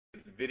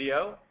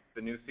video,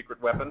 the new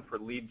secret weapon for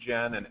lead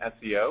gen and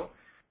SEO.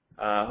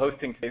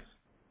 Hosting today's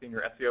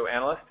Senior SEO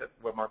Analyst at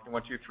Web Marketing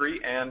 123,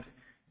 and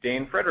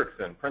Dane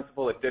Frederiksen,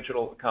 Principal at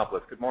Digital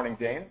Accomplice. Good morning,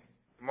 Dane.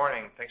 Good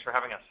morning. Thanks for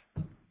having us.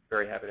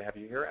 Very happy to have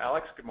you here.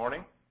 Alex, good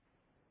morning.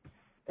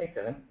 Thanks,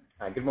 Evan.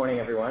 Good morning,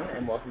 everyone,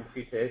 and welcome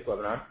to today's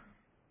webinar.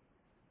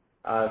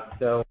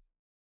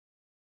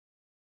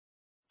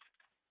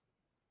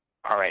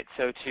 All right,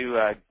 so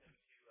to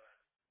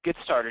get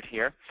started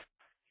here,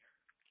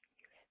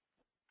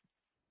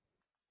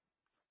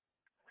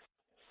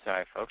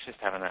 sorry, folks, just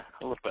having a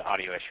little bit of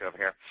audio issue over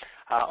here.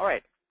 All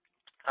right,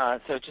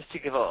 so just to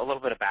give a little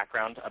bit of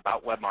background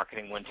about Web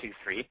Marketing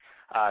 123,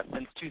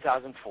 since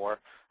 2004,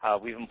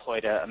 we've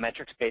employed a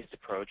metrics-based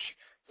approach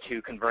to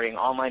converting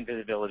online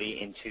visibility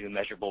into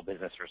measurable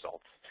business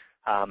results.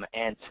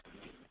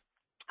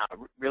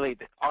 Really,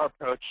 our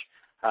approach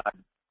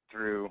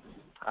through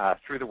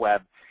the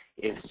web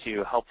is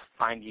to help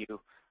find you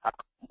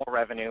more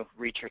revenue,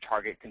 reach your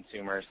target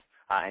consumers,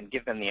 and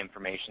give them the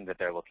information that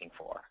they're looking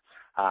for.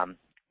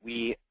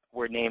 We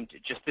were named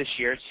just this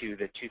year to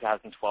the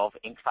 2012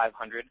 Inc.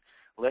 500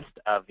 list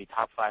of the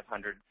top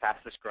 500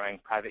 fastest growing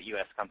private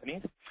U.S.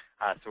 companies.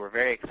 So we're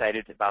very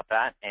excited about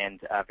that and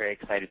very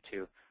excited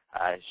to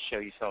show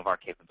you some of our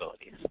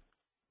capabilities.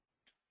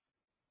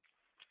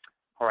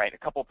 All right, a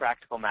couple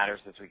practical matters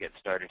as we get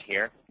started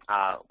here.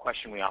 A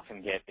question we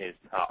often get is,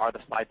 are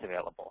the slides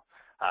available?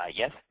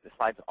 Yes, the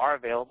slides are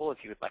available.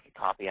 If you would like a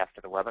copy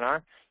after the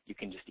webinar, you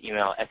can just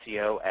email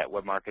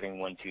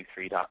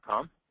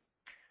SEO@webmarketing123.com.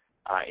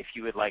 If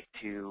you would like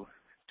to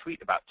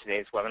tweet about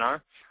today's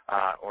webinar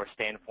or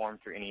stay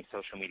informed through any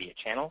social media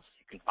channels,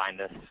 you can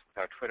find us with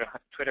our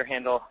Twitter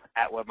handle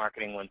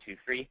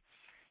 @webmarketing123. You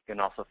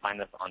can also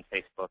find us on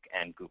Facebook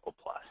and Google+.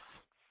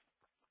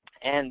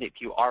 And if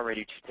you are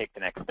ready to take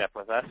the next step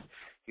with us,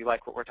 if you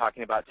like what we're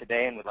talking about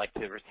today and would like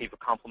to receive a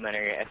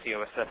complimentary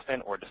SEO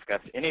assessment or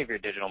discuss any of your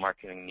digital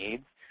marketing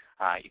needs,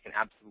 you can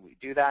absolutely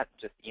do that.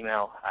 Just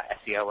email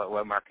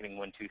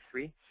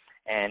SEO@webmarketing123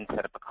 and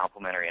set up a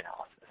complimentary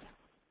analysis.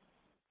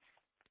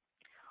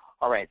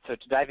 All right, so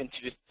to dive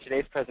into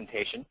today's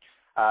presentation,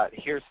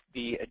 here's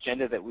the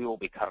agenda that we will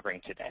be covering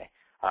today.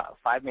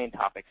 5 main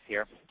topics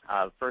here.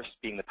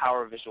 First being the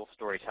power of visual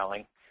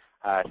storytelling.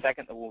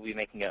 Second, that we'll be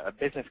making a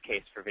business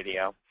case for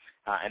video,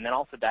 and then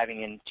also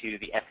diving into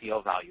the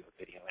SEO value of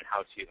video and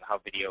how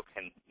video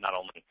can not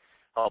only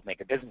help make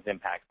a business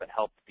impact, but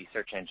help the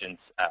search engines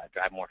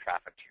drive more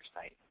traffic to your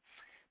site.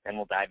 Then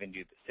we'll dive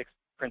into the 6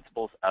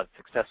 principles of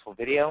successful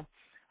video,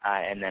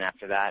 and then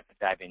after that,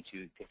 dive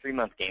into the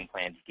 3-month game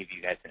plan to give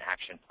you guys an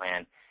action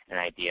plan, an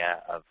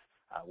idea of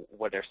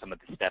what are some of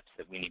the steps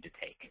that we need to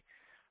take.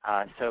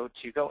 So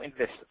to go into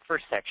this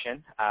first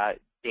section,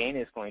 Dane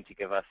is going to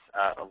give us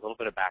a little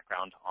bit of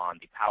background on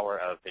the power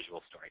of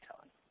visual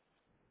storytelling.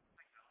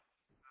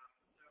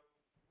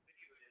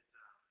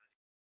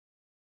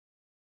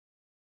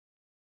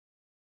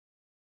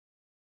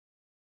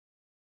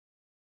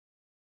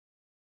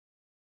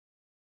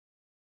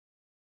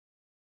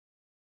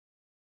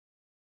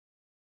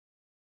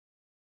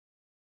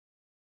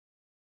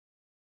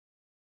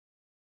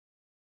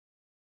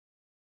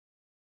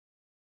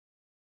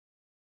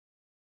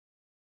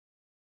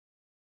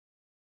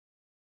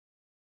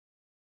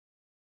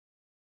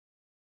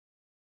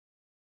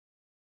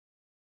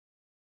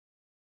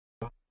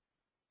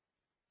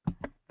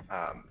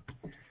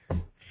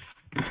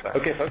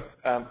 Okay, folks,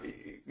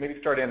 maybe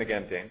start in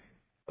again, Dane.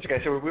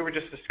 Okay, so we were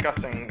just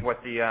discussing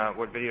what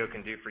video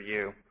can do for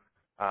you,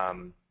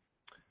 and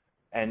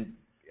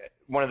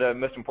one of the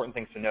most important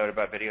things to note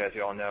about video, as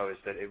you all know, is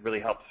that it really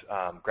helps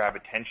grab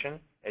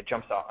attention. It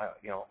jumps off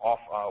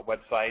a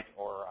website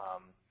or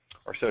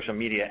social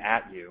media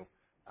at you.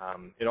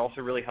 It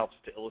also really helps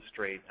to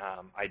illustrate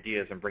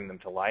ideas and bring them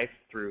to life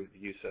through the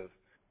use of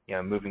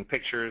moving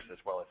pictures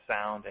as well as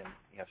sound and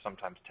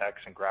sometimes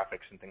text and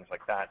graphics and things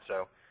like that.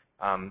 So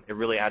it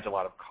really adds a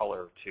lot of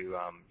color to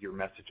your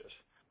messages.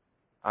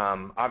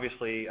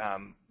 Obviously,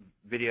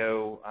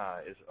 video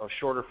is a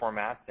shorter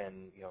format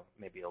than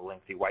maybe a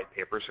lengthy white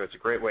paper, so it's a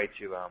great way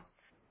to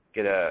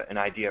get an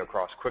idea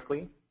across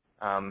quickly.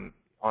 On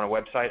a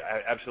website,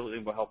 I absolutely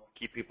will help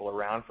keep people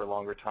around for a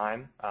longer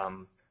time.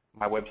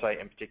 My website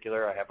in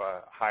particular, I have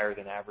a higher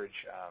than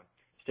average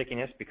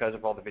stickiness because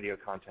of all the video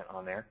content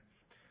on there.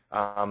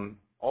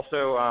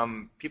 Also,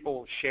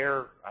 people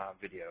share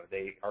video.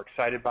 They are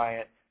excited by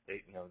it.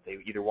 They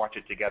either watch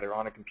it together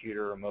on a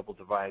computer or a mobile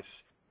device,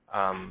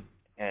 and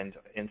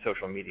in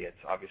social media,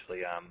 it's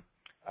obviously a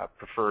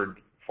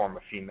preferred form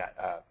of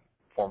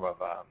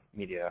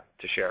media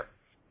to share.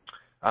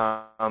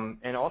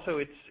 And also,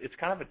 it's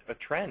kind of a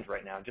trend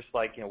right now. Just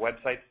like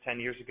websites 10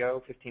 years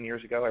ago, 15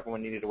 years ago,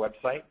 everyone needed a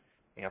website.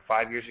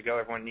 5 years ago,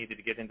 everyone needed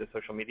to get into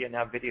social media.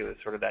 Now, video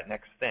is sort of that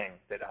next thing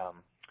that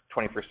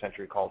 21st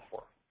century calls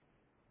for.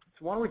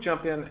 So why don't we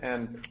jump in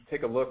and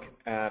take a look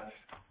at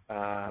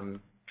a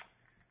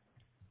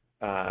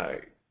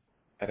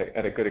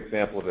good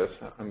example of this.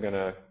 I'm going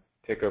to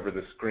take over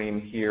the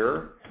screen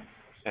here,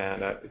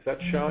 and is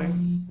that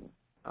showing?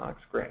 Oh,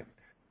 that's great.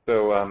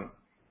 So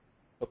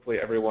Hopefully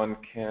everyone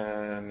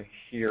can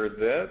hear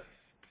this.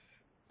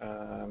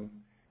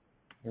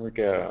 Here we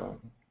go.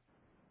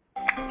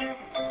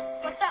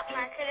 What's up,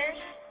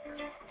 marketers?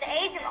 The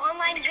age of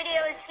online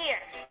video is here.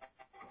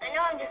 I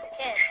know I'm just a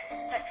kid,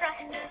 but trust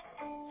me,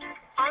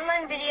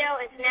 online video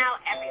is now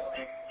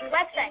everywhere.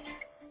 Websites,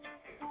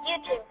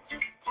 YouTube,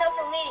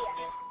 social media,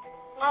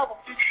 mobile.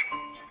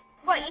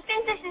 What, you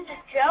think this is a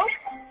joke?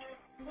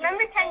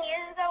 Remember 10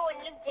 years ago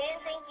when you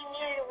didn't think you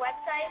needed a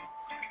website?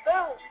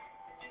 Boom!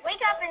 Wake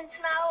up and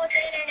smell what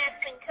the internet's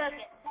been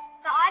cooking.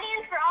 The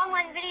audience for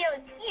online video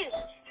is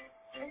huge,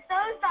 and so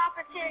is the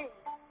opportunity.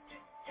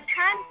 It's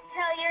time to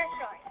tell your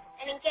story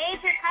and engage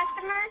your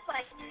customers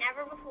like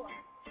never before.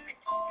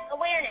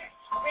 Awareness,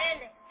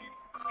 branding,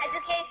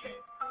 education,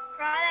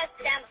 product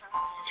demos,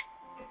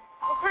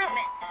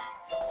 recruitment,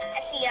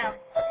 SEO,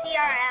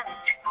 CRM.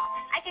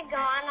 I could go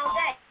on all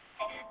day.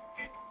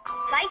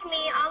 Like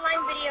me,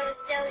 online video is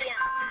still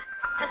young,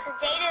 but the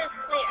data is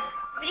clear.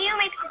 Video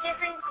makes a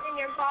difference in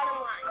your bottom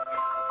line.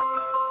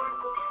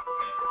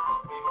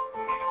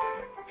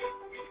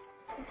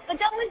 But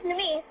don't listen to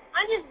me.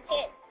 I'm just a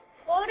kid.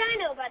 What would I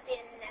know about the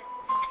internet?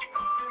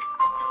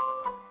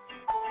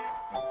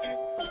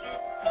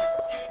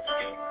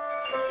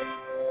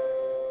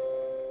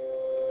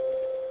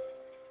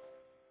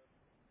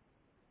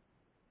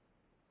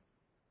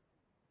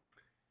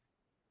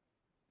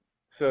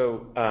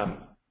 So,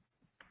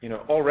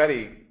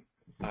 already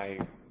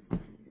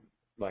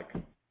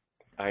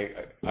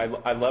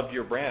I love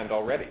your brand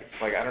already.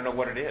 Like, I don't know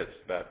what it is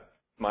about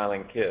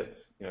smiling kids.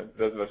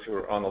 Those of us who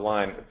are on the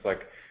line, it's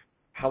like,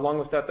 how long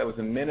was that? That was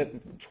 1 minute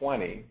and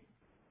 20,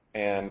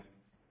 and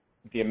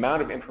the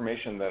amount of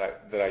information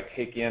that I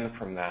take in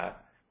from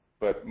that,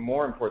 but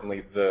more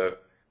importantly, the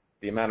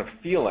amount of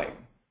feeling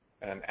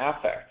and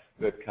affect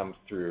that comes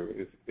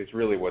through is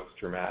really what's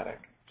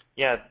dramatic.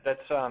 Yeah,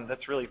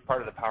 that's really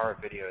part of the power of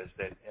video, is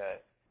that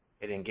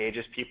it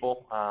engages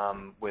people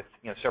with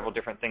several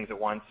different things at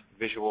once: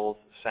 visuals,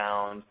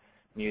 sound,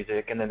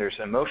 music, and then there's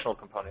an emotional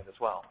component as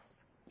well.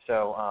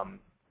 So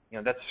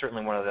that's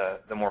certainly one of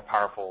the more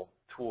powerful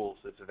tools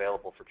that's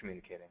available for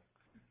communicating.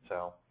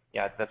 So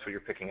yeah, that's what you're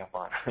picking up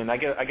on, and I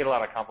get a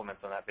lot of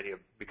compliments on that video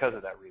because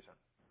of that reason.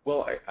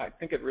 Well, I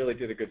think it really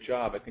did a good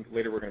job. I think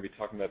later we're going to be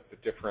talking about the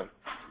different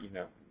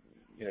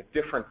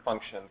different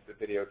functions that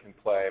video can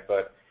play,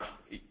 but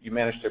you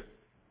managed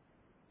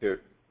to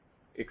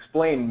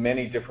explain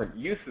many different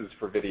uses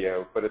for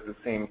video, but at the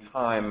same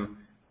time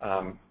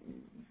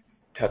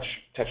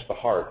touch the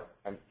heart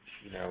and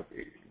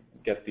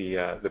get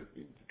the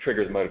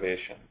trigger the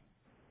motivation.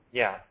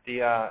 Yeah,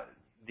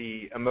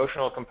 the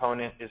emotional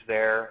component is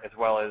there as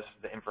well as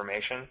the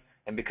information,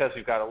 and because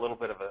we've got a little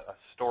bit of a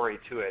story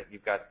to it,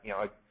 you've got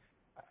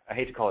I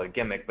hate to call it a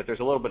gimmick, but there's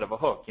a little bit of a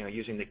hook.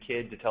 Using the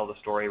kid to tell the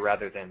story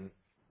rather than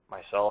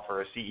myself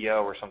or a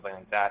CEO or something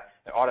like that,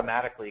 it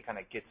automatically kind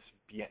of gets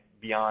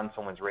beyond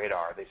someone's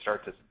radar. They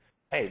start to,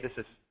 hey, this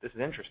is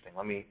interesting.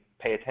 Let me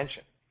pay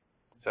attention.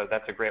 So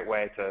that's a great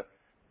way to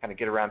kind of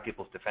get around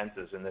people's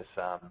defenses in this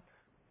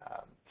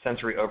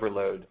sensory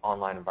overload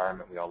online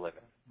environment we all live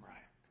in.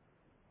 Right.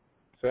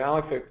 So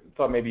Alex, I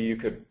thought maybe you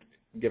could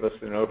give us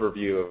an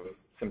overview of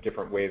some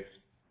different ways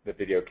that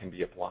video can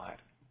be applied.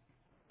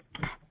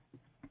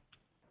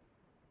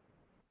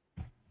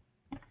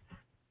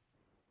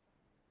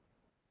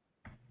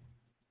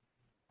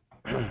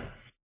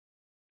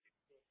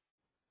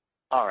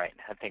 All right.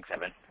 Thanks,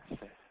 Evan.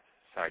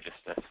 Sorry, just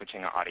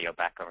switching our audio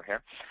back over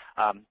here.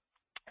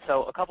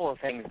 So a couple of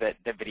things that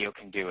video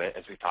can do,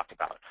 as we've talked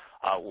about.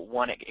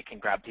 One, it can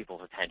grab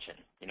people's attention.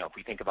 If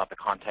we think about the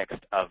context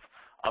of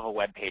a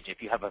web page,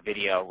 if you have a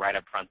video right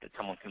up front that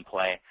someone can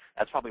play,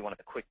 that's probably one of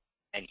the quick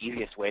and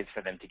easiest ways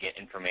for them to get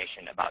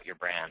information about your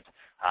brand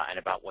and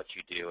about what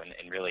you do,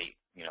 and really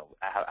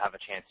have a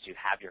chance to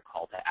have your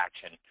call to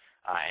action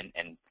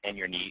and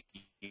your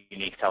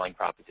unique selling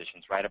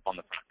propositions right up on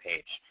the front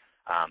page.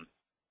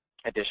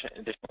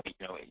 Additionally,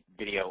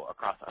 video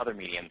across other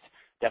mediums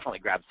definitely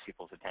grabs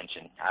people's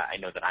attention. I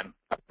know that I'm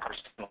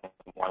personally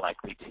more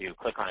likely to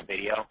click on a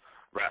video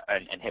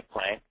and hit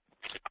play,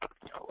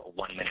 a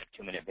 1 minute,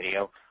 2 minute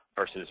video,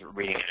 versus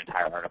reading an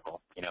entire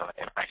article.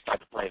 If I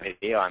start to play a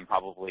video, I'm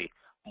probably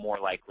more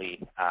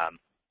likely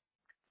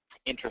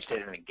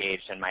interested and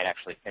engaged and might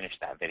actually finish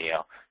that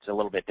video. It's a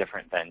little bit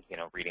different than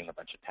reading a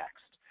bunch of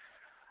text.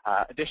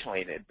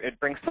 Additionally, it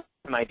brings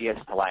some ideas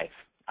to life.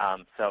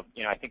 So,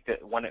 I think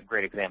that one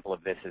great example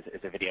of this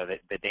is a video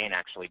that Dane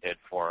actually did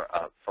for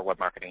Web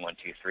Marketing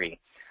 123.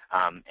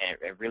 And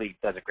it really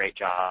does a great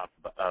job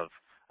of,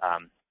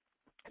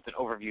 it's an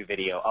overview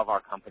video of our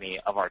company,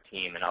 of our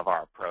team, and of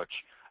our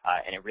approach.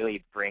 And it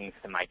really brings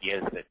some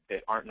ideas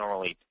that aren't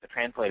normally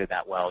translated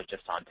that well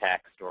just on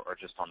text or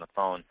just on the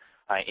phone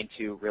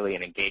into really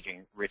an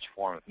engaging, rich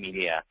form of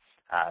media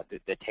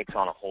that takes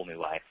on a whole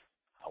new life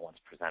once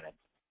presented.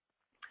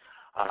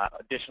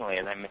 Additionally,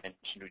 as I mentioned,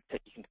 you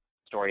can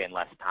story in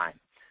less time.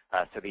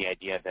 So the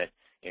idea that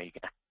you can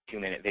have a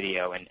 2-minute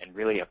video and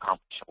really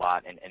accomplish a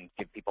lot and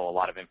give people a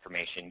lot of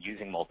information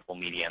using multiple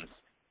mediums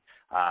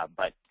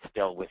but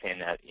still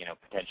within a,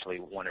 potentially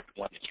one to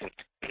two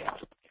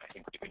videos. I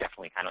think we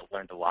definitely kind of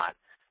learned a lot,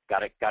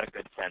 got a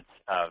good sense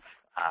of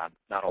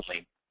not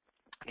only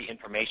the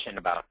information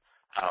about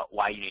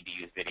why you need to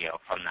use video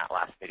from that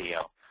last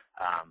video,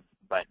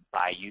 but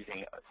by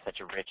using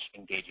such a rich,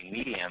 engaging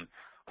medium,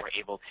 we're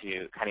able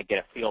to kind of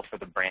get a feel for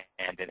the brand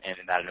and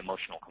that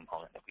emotional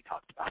component that we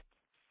talked about.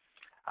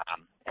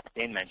 As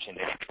Dane mentioned,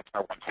 it's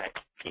our website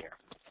here.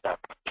 So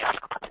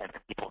content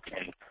that people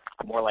can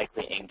more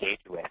likely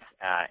engage with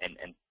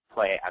and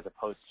play as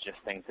opposed to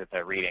just things that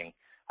they're reading,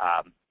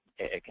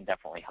 it can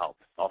definitely help.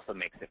 It also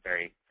makes it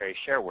very, very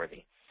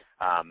share-worthy.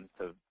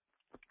 So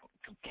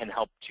can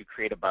help to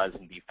create a buzz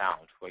and be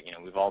found.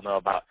 We've all know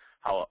about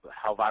how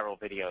viral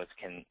videos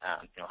can,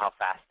 how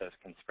fast those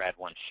can spread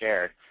once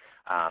shared.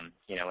 And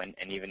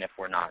even if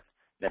we're not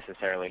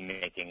necessarily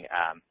making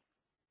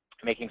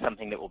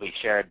something that will be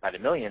shared by the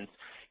millions,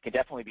 it can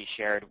definitely be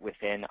shared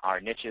within our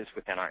niches,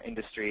 within our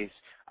industries,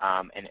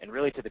 and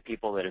really to the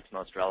people that it's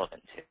most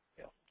relevant to.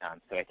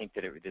 So I think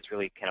that this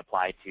really can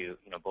apply to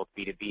both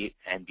B2B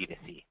and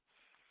B2C.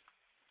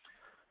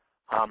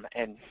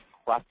 And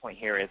last point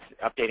here is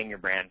updating your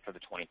brand for the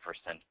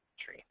 21st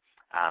century.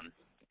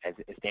 As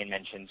Dane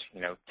mentioned,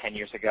 10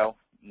 years ago,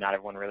 not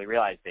everyone really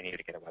realized they needed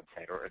to get a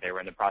website, or they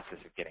were in the process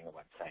of getting a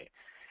website.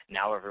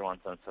 Now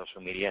everyone's on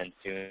social media, and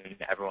soon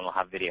everyone will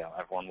have video.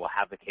 Everyone will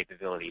have the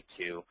capability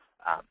to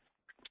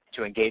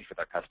engage with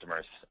their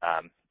customers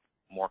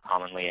more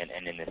commonly and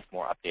in this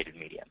more updated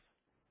medium.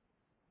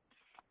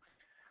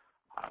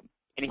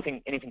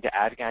 Anything to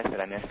add, guys,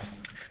 that I missed?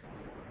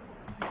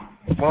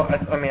 Well, I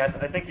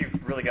think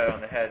you've really got it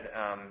on the head.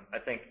 I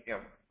think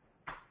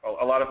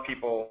a lot of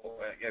people,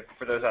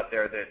 for those out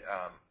there that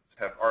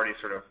have already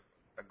sort of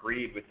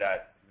agreed with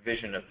that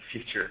vision of the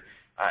future,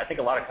 I think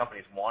a lot of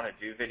companies want to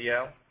do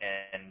video,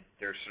 and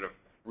they're sort of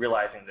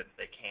realizing that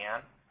they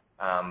can.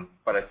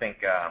 But I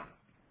think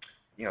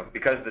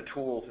because the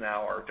tools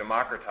now are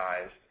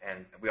democratized,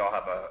 and we all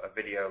have a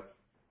video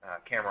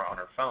camera on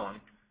our phone,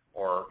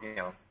 or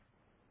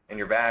in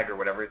your bag or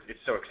whatever,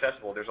 it's so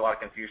accessible. There's a lot of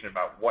confusion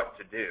about what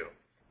to do.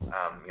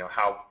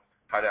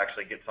 How to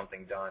actually get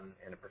something done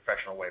in a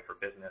professional way for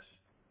business,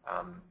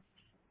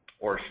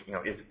 or is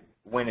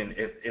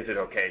it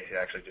okay to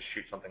actually just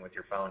shoot something with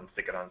your phone and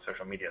stick it on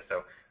social media?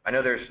 So I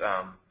know there's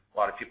a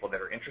lot of people that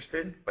are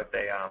interested, but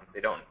they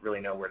don't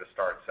really know where to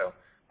start. So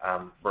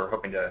we're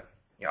hoping to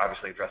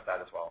obviously address that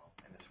as well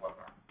in this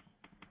webinar.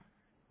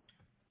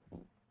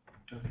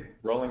 Okay,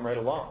 rolling right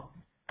along.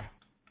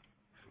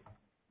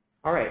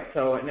 All right,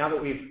 so now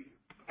that we've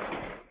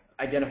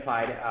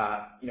identified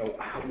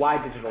why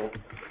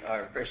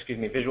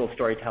visual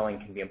storytelling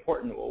can be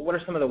important, what are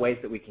some of the ways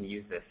that we can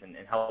use this and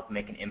help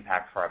make an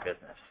impact for our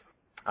business?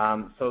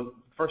 So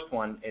first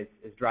one is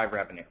drive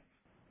revenue.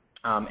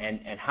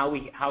 And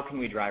how can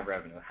we drive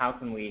revenue? How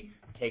can we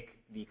take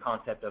the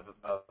concept of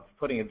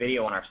putting a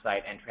video on our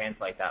site and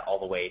translate that all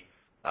the way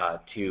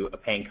to a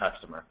paying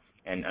customer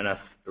and us,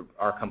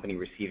 our company,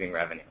 receiving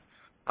revenue?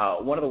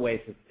 One of the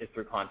ways is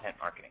through content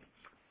marketing.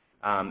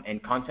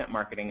 And content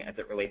marketing, as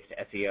it relates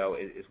to SEO,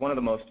 is one of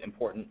the most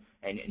important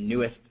and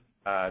newest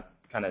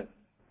kind of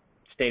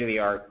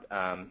state-of-the-art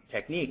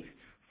techniques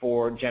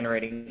for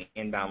generating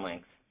inbound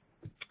links.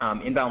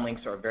 Inbound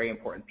links are a very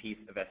important piece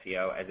of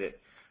SEO, as it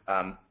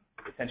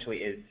essentially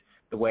is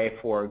the way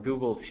for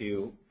Google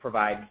to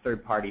provide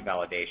third-party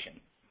validation.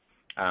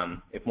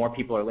 If more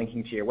people are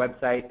linking to your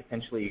website,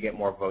 essentially you get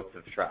more votes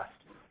of trust.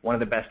 One of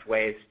the best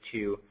ways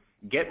to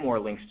get more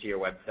links to your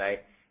website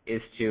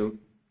is to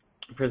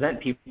present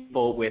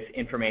people with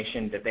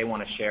information that they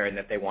want to share and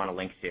that they want to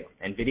link to.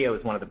 And video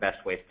is one of the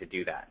best ways to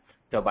do that.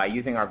 So by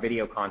using our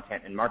video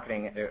content and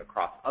marketing it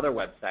across other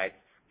websites,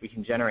 we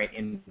can generate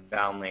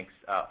inbound links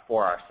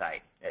for our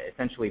site.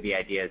 Essentially, the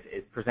idea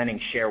is presenting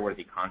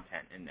share-worthy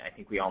content, and I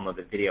think we all know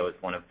that video is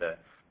one of the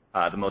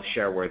most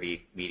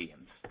share-worthy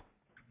mediums.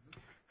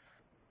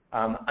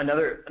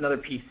 Another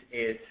piece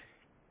is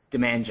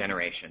demand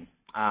generation.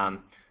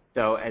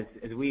 So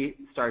as we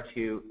start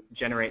to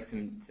generate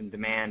some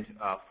demand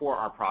for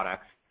our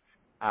products,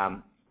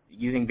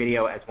 using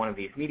video as one of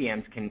these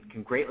mediums can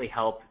greatly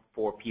help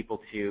for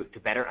people to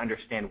better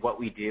understand what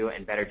we do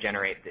and better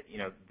generate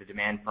the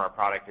demand for our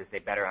product as they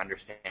better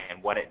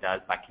understand what it does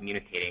by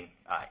communicating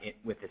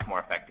with this more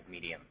effective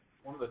medium.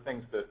 One of the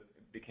things that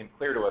became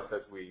clear to us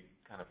as we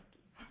kind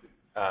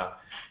of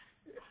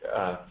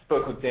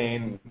spoke with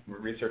Dane,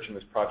 researching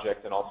this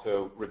project, and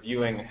also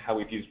reviewing how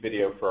we've used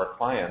video for our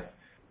clients,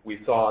 we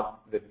saw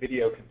that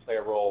video can play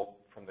a role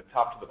from the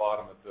top to the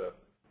bottom of the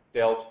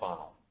sales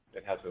funnel.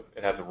 It has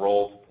a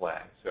role to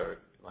play. So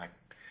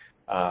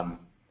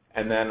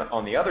and then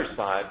on the other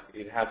side,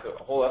 it has a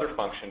whole other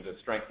function to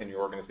strengthen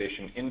your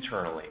organization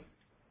internally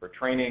for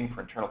training, for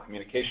internal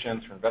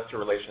communications, for investor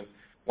relations.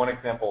 One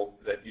example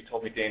that you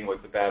told me, Dane, was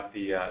about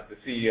the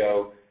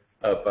CEO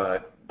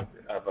of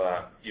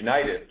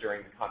United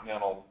during the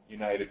Continental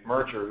United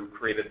merger, who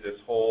created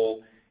this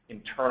whole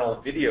internal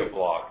video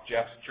blog,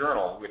 Jeff's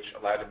Journal, which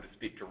allowed him to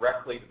speak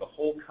directly to the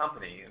whole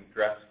company and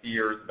address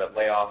fears about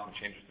layoffs and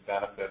changes to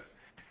benefits.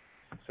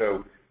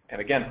 So,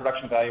 and again,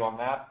 production value on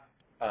that,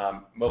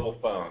 mobile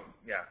phone.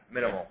 Yeah,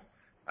 minimal.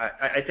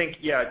 I think,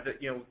 yeah,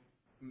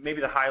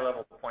 maybe the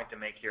high-level point to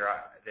make here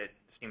that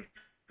seems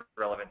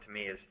relevant to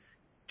me is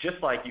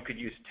just like you could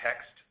use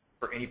text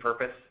for any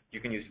purpose, you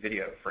can use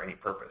video for any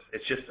purpose.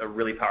 It's just a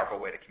really powerful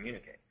way to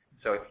communicate.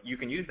 So if you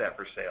can use that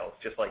for sales,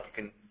 just like you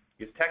can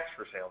use text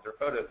for sales or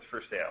photos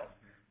for sales.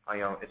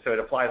 So it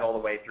applies all the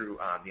way through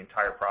the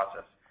entire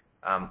process.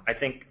 I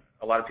think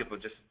a lot of people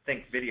just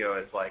think video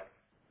is like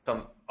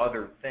some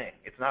other thing.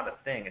 It's not a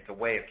thing. It's a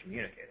way of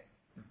communicating.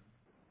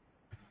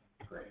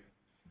 Great.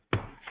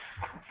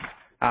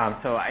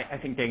 So I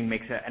think Dane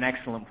makes an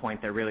excellent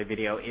point that really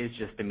video is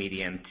just a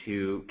medium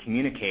to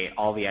communicate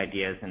all the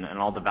ideas and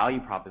all the value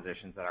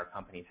propositions that our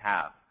companies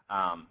have.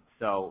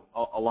 So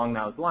along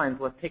those lines,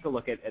 let's take a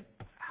look at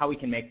how we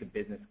can make the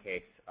business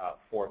case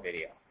for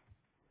video.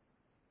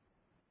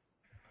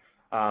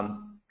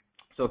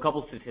 So a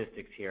couple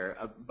statistics here.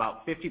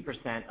 About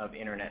 50% of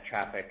internet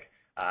traffic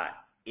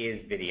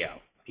is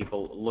video,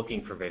 people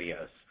looking for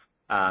videos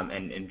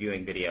and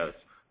viewing videos.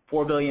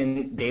 4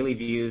 billion daily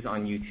views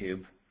on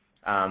YouTube.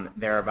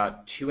 There are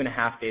about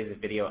 2.5 days of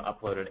video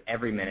uploaded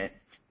every minute,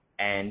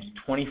 and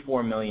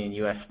 24 million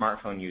US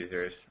smartphone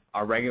users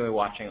are regularly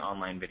watching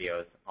online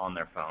videos on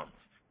their phones.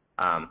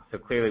 So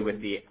clearly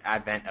with the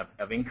advent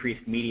of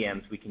increased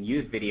mediums, we can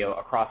use video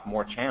across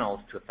more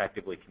channels to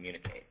effectively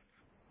communicate.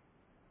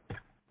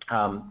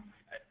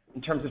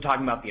 In terms of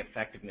talking about the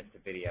effectiveness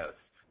of videos,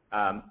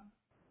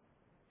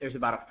 there's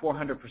about a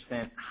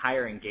 400%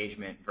 higher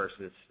engagement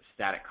versus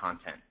static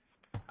content.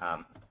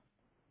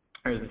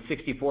 There's a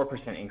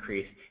 64%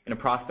 increase in a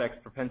prospect's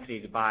propensity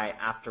to buy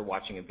after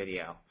watching a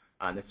video.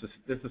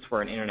 This was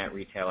for an internet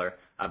retailer,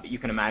 but you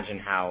can imagine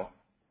how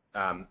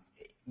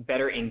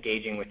better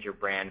engaging with your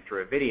brand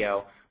through a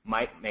video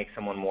might make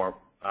someone more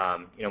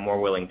more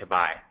willing to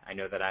buy. I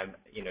know that I've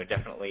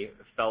definitely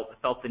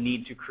felt the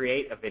need to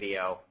create a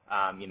video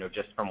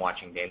just from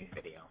watching Dane's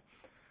video.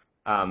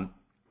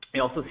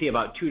 You also see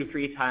about 2 to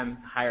 3 times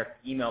higher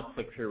email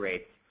click-through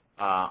rates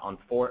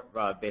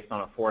based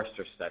on a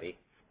Forrester study,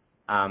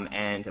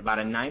 and about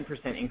a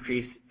 9%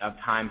 increase of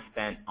time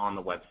spent on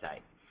the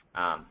website.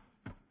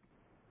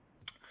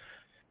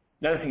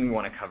 Another thing we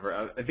want to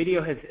cover, a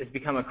video has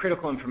become a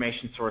critical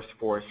information source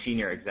for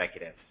senior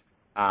executives.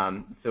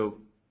 So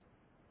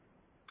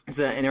it's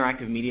an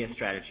interactive media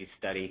strategy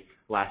study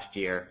last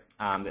year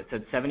that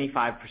said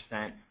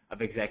 75%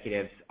 of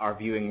executives are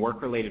viewing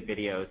work-related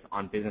videos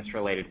on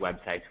business-related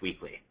websites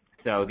weekly.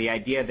 So the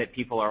idea that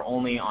people are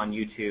only on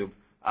YouTube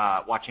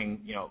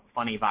watching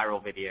funny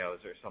viral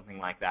videos or something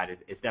like that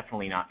is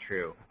definitely not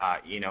true.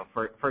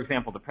 For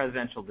example, the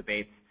presidential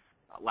debates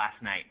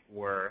last night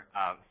were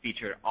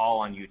featured all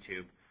on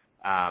YouTube,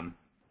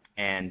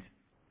 and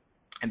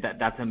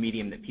that's a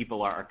medium that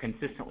people are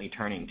consistently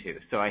turning to.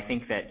 So I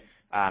think that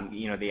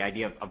the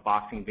idea of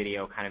boxing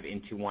video kind of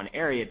into one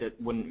area that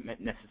wouldn't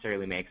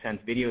necessarily make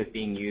sense. Video is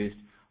being used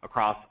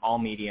across all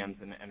mediums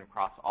and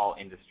across all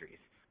industries.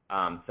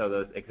 So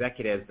those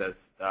executives, those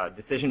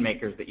decision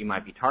makers that you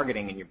might be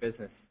targeting in your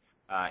business,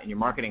 in your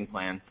marketing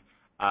plans,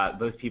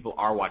 those people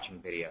are watching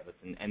videos.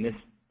 And this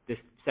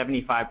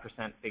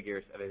 75%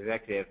 figures of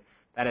executive,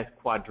 that has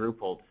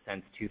quadrupled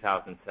since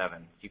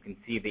 2007. So you can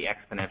see the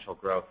exponential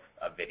growth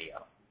of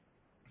video.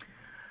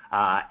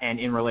 And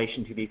in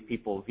relation to these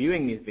people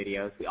viewing these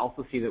videos, we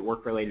also see that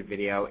work-related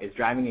video is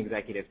driving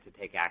executives to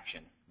take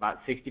action.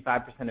 About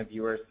 65% of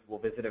viewers will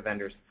visit a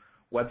vendor's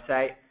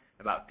website.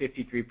 About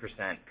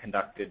 53%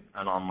 conducted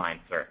an online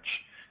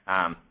search.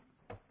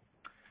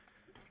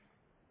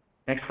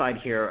 Next slide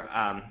here,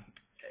 a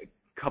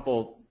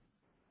couple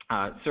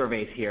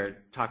surveys here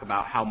talk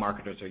about how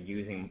marketers are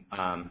using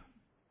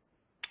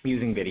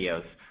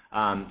videos.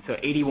 So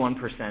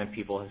 81% of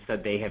people have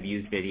said they have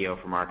used video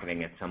for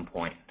marketing at some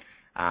point.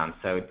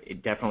 So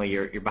definitely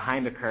you're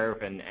behind the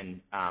curve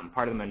and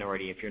part of the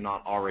minority if you're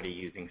not already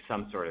using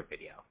some sort of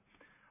video.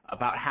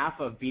 About half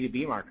of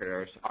B2B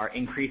marketers are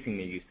increasing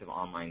the use of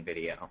online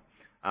video.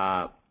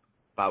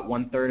 About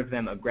 1/3 of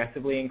them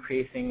aggressively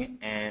increasing,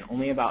 and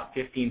only about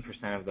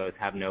 15% of those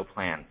have no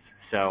plans.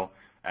 So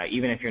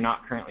even if you're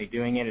not currently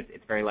doing it,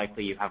 it's very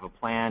likely you have a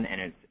plan,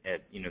 and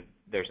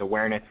there's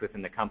awareness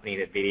within the company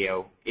that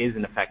video is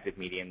an effective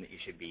medium that you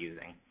should be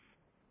using.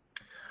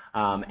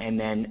 And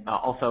then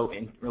also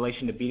in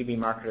relation to B2B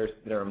marketers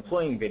that are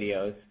employing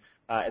videos,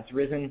 it's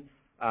risen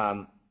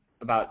from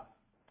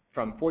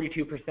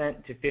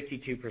 42% to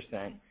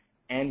 52%,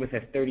 and with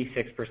a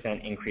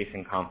 36% increase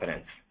in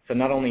confidence. So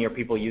not only are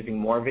people using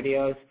more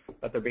videos,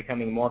 but they're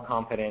becoming more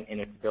confident in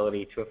its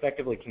ability to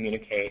effectively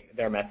communicate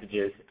their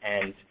messages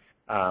and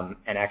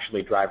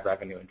actually drive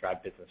revenue and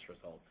drive business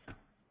results.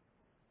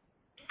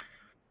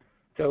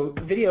 So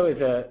video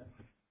is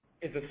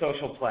a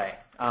social play,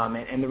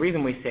 and the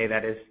reason we say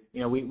that is,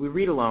 we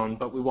read alone,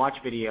 but we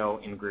watch video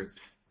in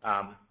groups.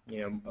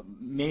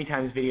 Many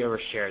times video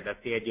is shared.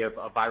 That's the idea of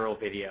a viral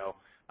video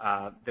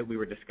that we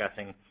were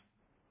discussing.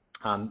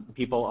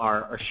 People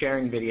are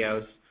sharing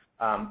videos,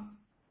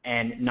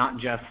 and not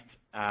just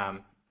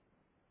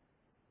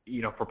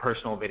for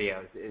personal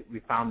videos. We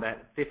found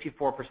that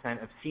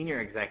 54% of senior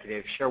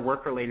executives share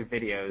work-related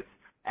videos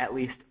at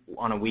least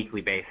on a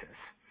weekly basis.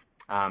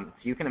 So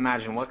you can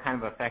imagine what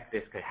kind of effect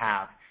this could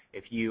have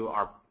if you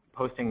are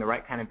posting the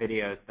right kind of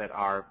videos that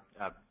are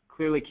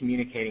clearly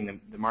communicating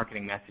the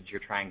marketing message you're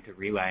trying to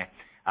relay,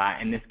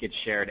 and this gets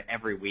shared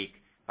every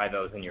week by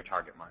those in your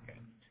target market.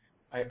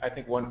 I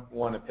think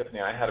one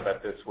epiphany I had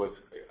about this was,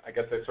 I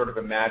guess I sort of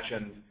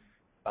imagined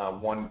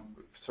one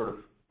sort of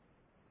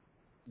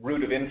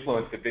route of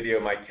influence that video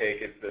might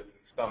take is that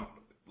some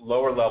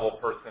lower level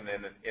person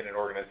in an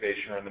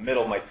organization or in the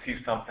middle might see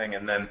something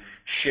and then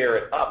share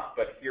it up.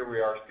 But here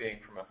we are seeing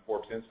from a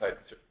Forbes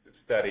Insights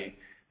study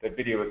that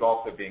video is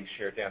also being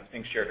shared down. It's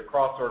being shared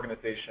across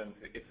organizations.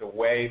 It's a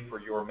way for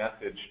your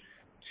message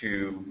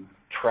to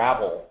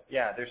travel.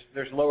 Yeah,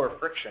 there's lower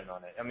friction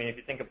on it. I mean, if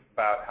you think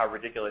about how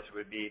ridiculous it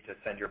would be to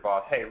send your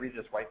boss, hey, read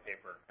this white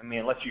paper. I mean,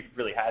 unless they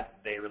really had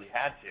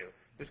to.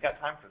 Who's got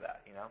time for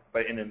that,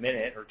 But in a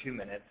minute or 2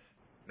 minutes,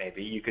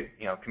 maybe you could,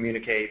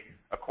 communicate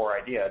a core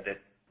idea that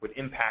would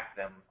impact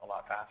them a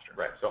lot faster.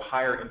 Right. So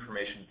higher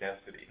information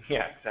density.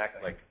 Yeah,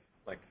 exactly.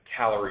 Like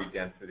calorie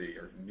density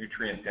or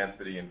nutrient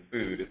density in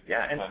food.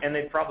 Yeah, and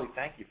they'd probably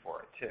thank you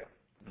for it too.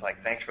 It's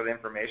like, thanks for the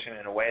information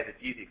in a way that's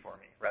easy for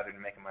me, rather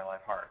than making my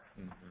life hard.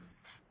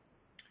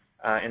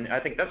 And I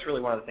think that's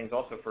really one of the things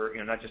also for,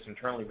 not just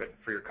internally, but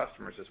for your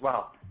customers as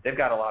well. They've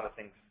got a lot of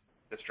things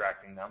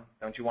distracting them.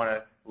 Don't you want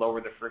to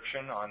lower the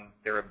friction on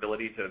their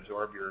ability to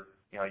absorb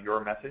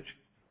your message?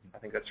 I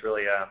think that's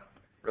really a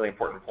really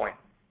important point.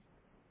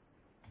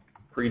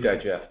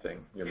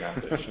 Pre-digesting your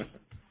message.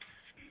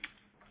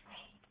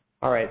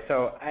 All right,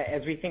 so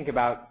as we think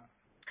about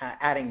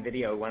adding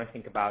video, we want to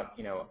think about,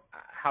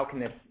 how can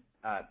this,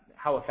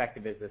 how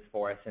effective is this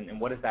for us, and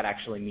what does that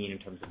actually mean in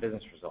terms of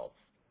business results?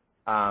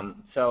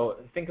 So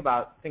think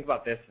about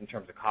this in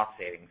terms of cost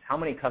savings. How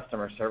many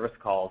customer service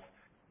calls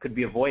could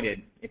be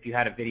avoided if you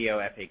had a video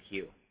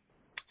FAQ?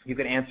 You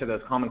could answer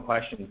those common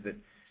questions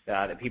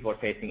that people are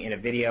facing in a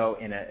video,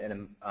 in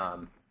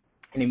a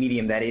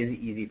medium that is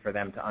easy for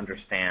them to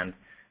understand.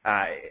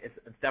 It's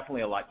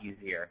definitely a lot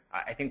easier.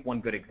 I think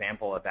one good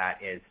example of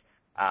that is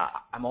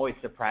I'm always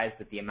surprised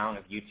at the amount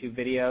of YouTube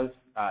videos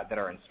that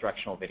are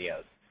instructional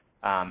videos,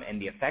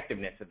 and the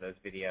effectiveness of those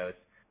videos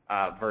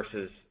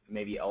versus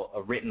maybe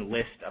a written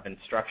list of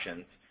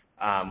instructions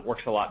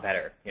works a lot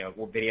better.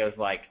 Videos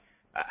like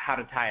how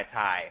to tie a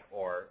tie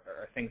or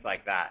things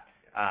like that.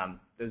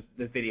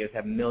 Those videos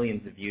have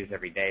millions of views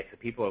every day, so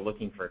people are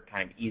looking for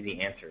kind of easy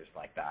answers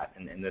like that,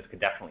 and this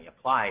could definitely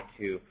apply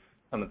to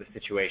some of the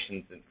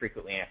situations and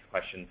frequently asked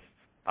questions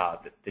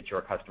that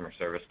your customer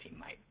service team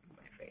might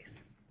face.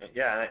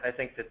 Yeah, I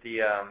think that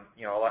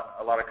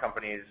a lot of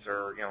companies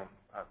or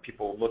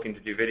people looking to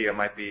do video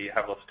might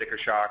have a little sticker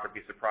shock or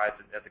be surprised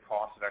at the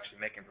cost of actually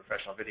making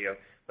professional video.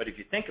 But if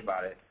you think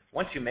about it,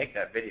 once you make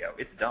that video,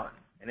 it's done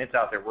and it's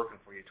out there working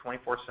for you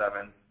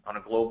 24/7 on a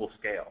global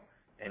scale.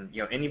 And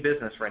any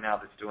business right now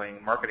that's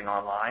doing marketing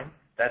online,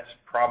 that's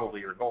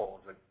probably your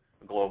goal, is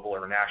a global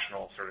or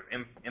national sort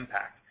of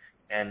impact.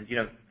 And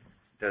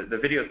the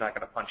video is not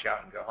going to punch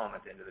out and go home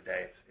at the end of the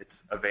day. It's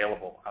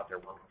available out there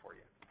working for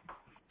you.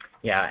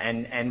 Yeah,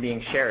 and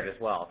being shared as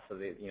well. So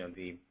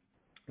the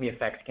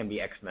effects can be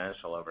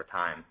exponential over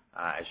time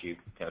as you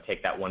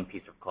take that one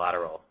piece of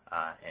collateral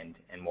and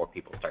more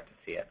people start to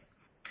see it.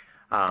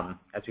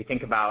 As we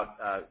think about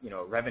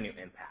revenue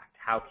impact,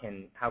 how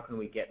can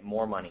we get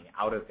more money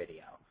out of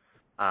video?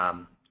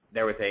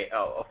 There was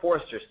a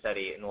Forrester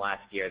study in the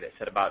last year that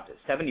said about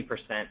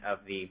 70%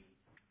 of the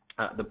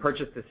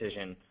purchase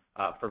decision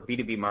for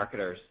B2B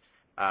marketers,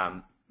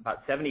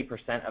 about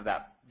 70% of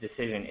that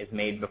decision is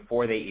made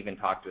before they even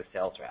talk to a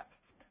sales rep.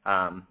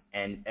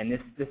 And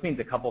this means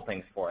a couple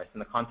things for us in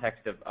the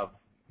context of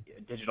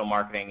digital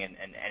marketing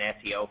and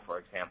SEO, for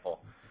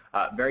example.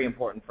 Very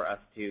important for us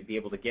to be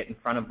able to get in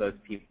front of those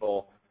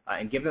people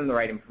and give them the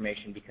right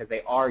information, because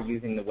they are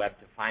using the web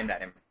to find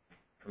that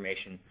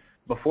information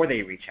before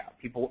they reach out.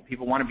 People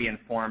want to be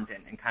informed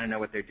and kind of know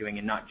what they're doing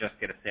and not just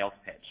get a sales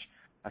pitch.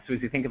 So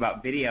as you think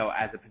about video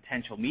as a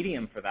potential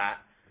medium for that,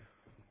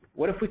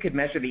 what if we could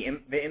measure the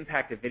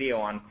impact of video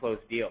on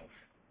closed deals?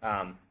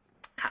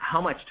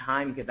 How much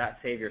time could that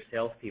save your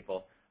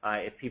salespeople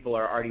if people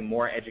are already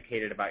more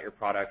educated about your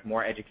product,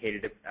 more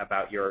educated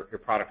about your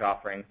product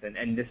offerings?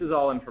 And this is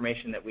all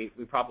information that we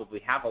probably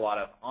have a lot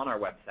of on our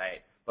website,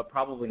 but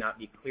probably not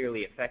be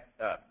clearly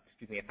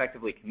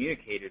effectively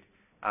communicated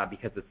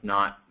because it's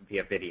not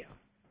via video.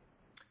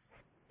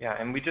 Yeah,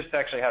 and we just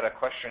actually had a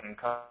question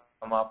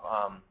come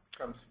up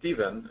from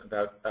Stephen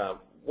about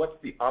what's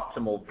the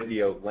optimal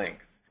video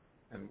length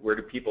and where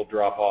do people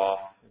drop off?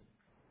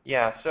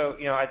 Yeah, so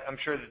I'm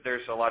sure that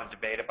there's a lot of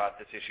debate about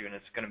this issue, and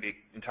it's going to be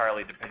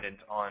entirely dependent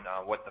on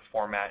what the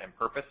format and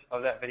purpose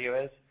of that video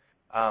is.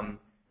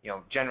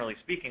 Generally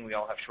speaking, we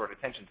all have short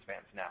attention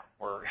spans now.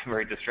 We're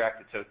very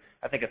distracted, so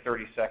I think a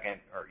 30-second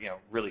or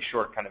really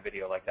short kind of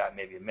video like that,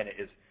 maybe a minute,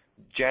 is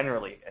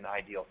generally an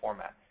ideal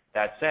format.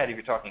 That said, if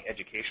you're talking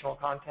educational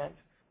content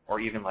or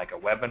even like a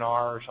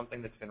webinar or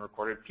something that's been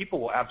recorded, people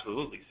will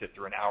absolutely sit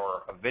through an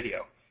hour of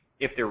video.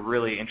 if they're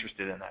really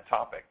interested in that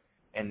topic.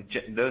 And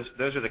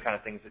those are the kind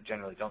of things that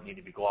generally don't need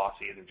to be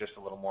glossy. They're just a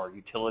little more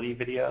utility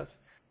videos.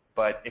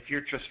 But if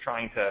you're just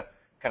trying to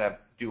kind of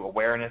do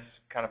awareness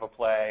kind of a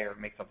play or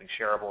make something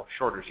shareable,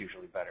 shorter is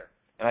usually better.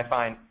 And I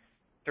find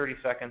 30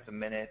 seconds, a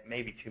minute,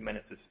 maybe 2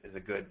 minutes is a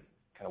good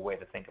kind of way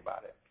to think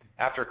about it.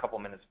 After a couple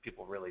minutes,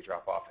 people really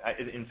drop off.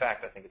 In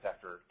fact, I think it's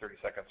after 30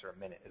 seconds or a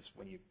minute is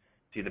when you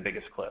see the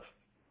biggest cliff.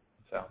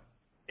 So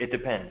it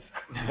depends.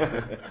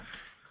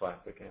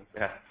 Classic answer.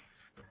 Yeah.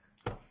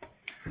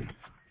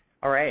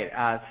 All right.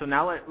 So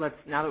now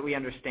now that we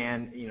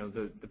understand,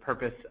 the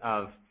purpose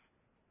of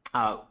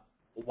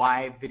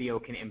why video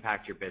can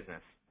impact your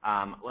business,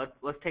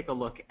 let's take a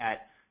look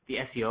at the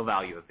SEO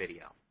value of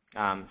video.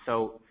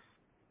 So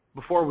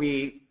before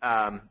we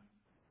are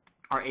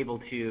able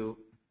to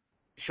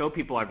show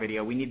people our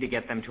video, we need to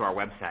get them to our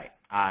website.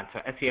 So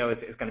SEO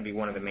is going to be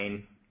one of the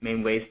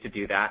main ways to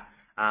do that.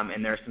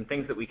 And there are some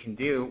things that we can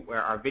do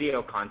where our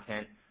video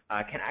content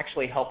can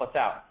actually help us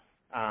out.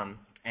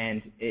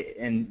 And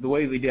the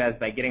way we do that is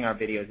by getting our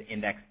videos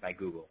indexed by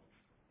Google.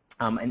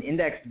 An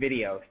indexed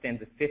video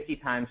stands a 50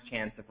 times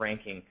chance of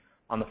ranking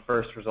on the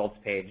first results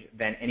page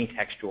than any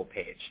textual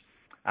page.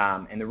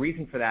 And the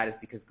reason for that is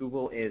because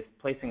Google is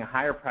placing a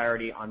higher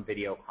priority on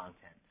video content.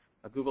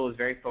 Google is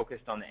very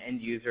focused on the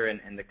end user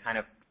and the kind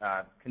of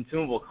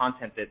consumable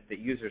content that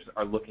users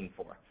are looking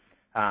for.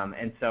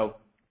 And so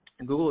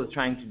Google is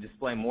trying to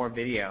display more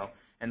video,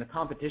 and the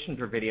competition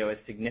for video is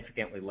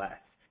significantly less.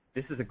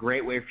 This is a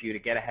great way for you to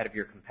get ahead of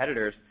your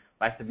competitors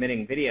by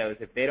submitting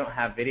videos. If they don't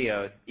have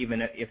videos,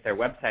 even if their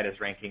website is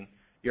ranking,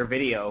 your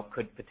video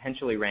could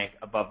potentially rank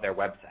above their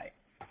website.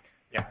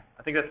 Yeah,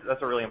 I think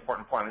that's a really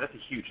important point. I mean, that's a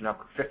huge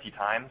number, 50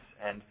 times.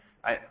 And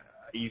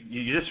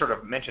you just sort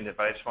of mentioned it,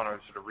 but I just want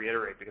to sort of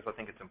reiterate because I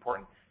think it's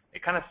important.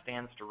 It kind of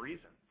stands to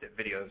reason that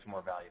video is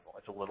more valuable.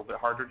 It's a little bit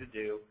harder to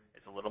do.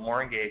 It's a little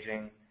more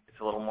engaging. It's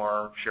a little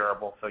more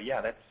shareable. So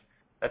yeah,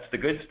 that's the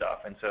good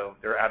stuff. And so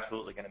they're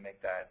absolutely going to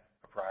make that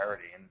a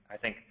priority. And I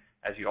think,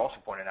 as you also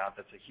pointed out,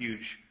 that's a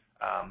huge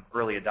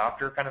early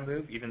adopter kind of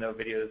move. Even though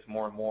video is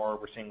more and more,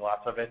 we're seeing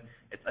lots of it.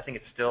 I think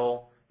it's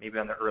still maybe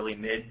on the early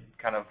mid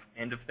kind of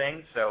end of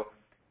things. So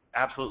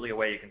absolutely a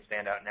way you can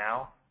stand out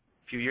now.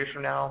 A few years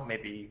from now,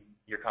 maybe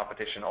your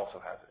competition also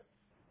has it.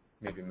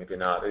 Maybe, maybe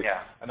not.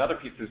 Yeah. Another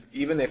piece is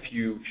even if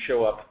you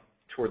show up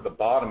toward the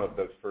bottom of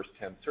those first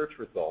 10 search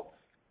results,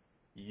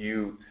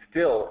 you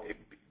still,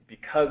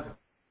 because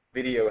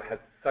video has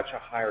such a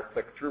higher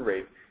click-through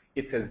rate,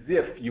 it's as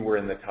if you were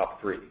in the top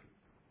 3.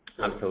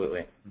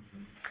 Absolutely.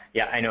 Mm-hmm.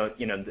 Yeah, I know.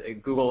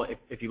 Google.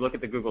 If you look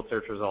at the Google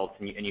search results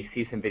and you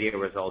see some video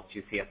results,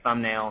 you see a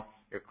thumbnail.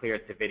 You're clear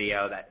it's a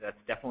video.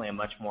 That's definitely a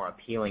much more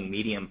appealing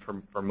medium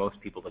for most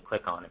people to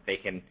click on if they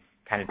can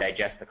kind of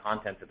digest the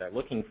content that they're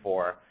looking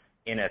for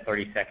in a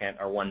 30-second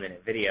or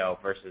 1-minute video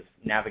versus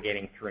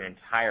navigating through an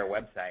entire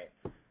website.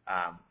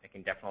 It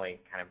can definitely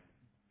kind of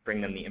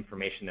bring them the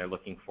information they're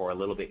looking for a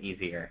little bit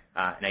easier.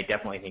 And I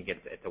definitely think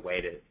it's a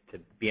way to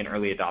be an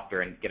early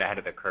adopter and get ahead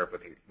of the curve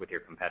with your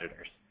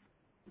competitors.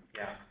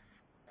 Yeah,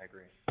 I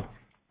agree.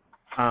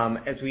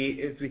 As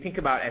we think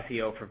about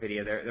SEO for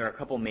video, there are a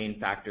couple main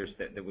factors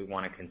that we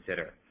want to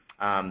consider.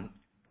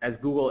 As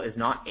Google is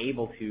not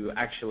able to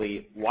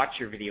actually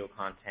watch your video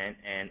content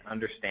and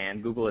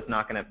understand, Google is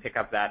not going to pick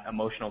up that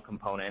emotional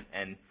component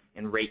and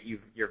rate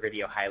your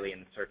video highly in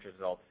the search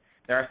results.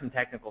 There are some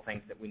technical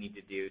things that we need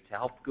to do to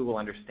help Google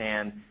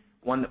understand,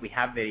 one, that we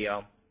have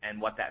video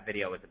and what that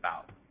video is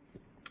about.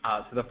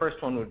 So the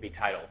first one would be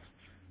titles.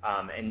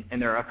 And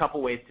there are a couple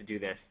ways to do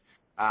this.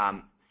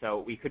 So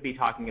we could be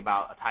talking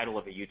about a title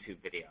of a YouTube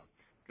video.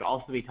 We could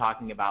also be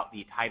talking about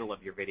the title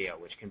of your video,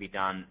 which can be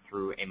done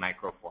through a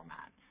micro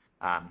format.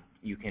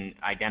 You can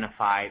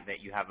identify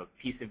that you have a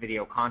piece of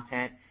video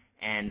content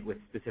and with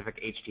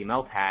specific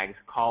HTML tags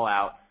call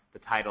out the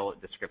title,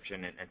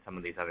 description, and some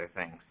of these other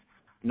things.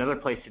 Another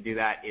place to do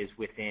that is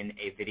within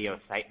a video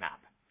sitemap.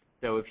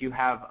 So if you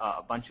have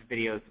a bunch of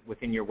videos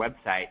within your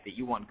website that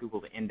you want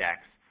Google to index,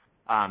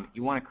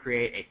 you want to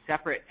create a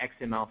separate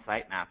XML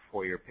sitemap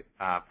for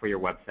your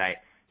website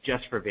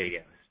just for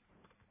videos.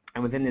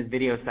 And within this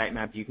video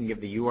sitemap, you can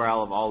give the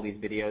URL of all these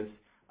videos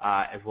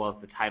as well as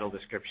the title,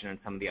 description, and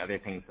some of the other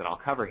things that I'll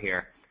cover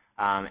here.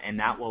 And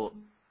that will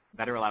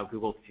better allow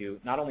Google to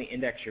not only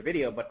index your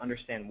video, but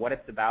understand what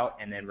it's about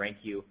and then rank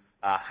you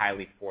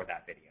highly for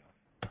that video.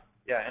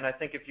 Yeah, and I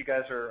think if you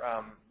guys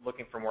are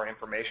looking for more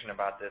information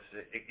about this,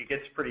 it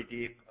gets pretty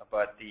deep,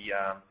 but the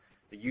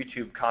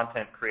YouTube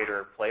Content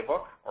Creator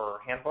Playbook or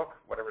Handbook,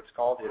 whatever it's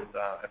called, is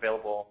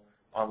available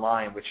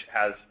online, which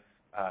has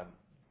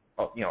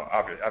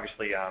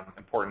obviously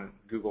important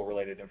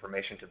Google-related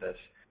information to this.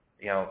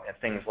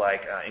 Things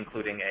like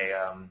including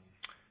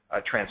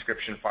a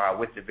transcription file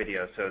with the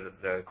video so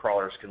that the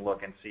crawlers can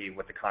look and see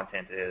what the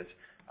content is,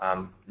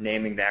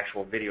 naming the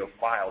actual video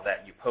file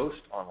that you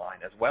post online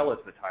as well as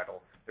the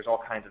title. There's all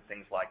kinds of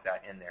things like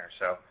that in there.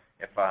 So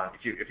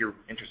if you're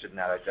interested in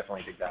that, I'd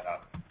definitely dig that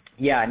up.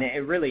 Yeah, and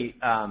it really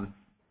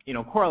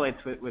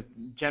correlates with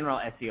general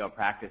SEO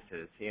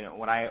practices.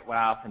 What I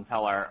often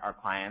tell our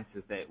clients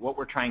is that what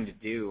we're trying to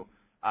do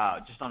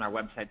just on our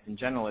websites in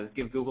general is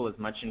give Google as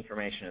much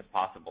information as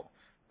possible.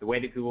 The way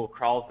that Google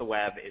crawls the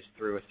web is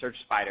through a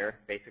search spider,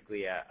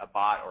 basically a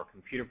bot or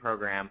computer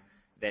program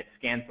that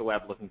scans the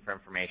web looking for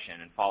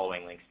information and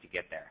following links to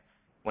get there.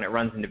 When it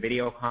runs into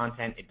video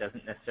content, it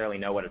doesn't necessarily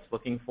know what it's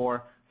looking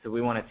for, so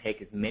we want to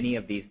take as many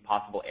of these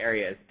possible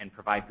areas and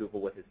provide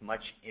Google with as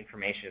much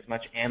information, as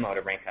much ammo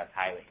to rank us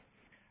highly.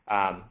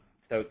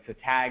 So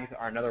tags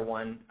are another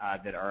one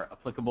that are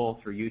applicable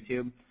through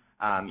YouTube.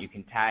 You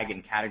can tag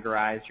and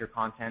categorize your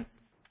content.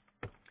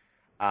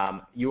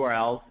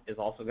 URLs is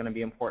also going to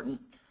be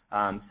important.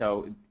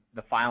 So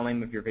the file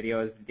name of your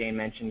video, as Dane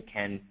mentioned,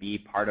 can be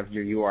part of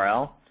your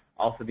URL.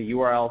 Also, the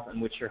URLs in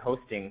which you're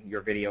hosting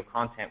your video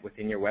content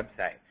within your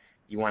website.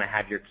 You want to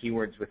have your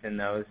keywords within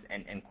those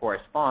and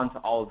correspond to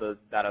all of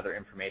that other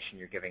information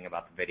you're giving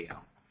about the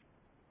video.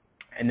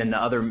 And then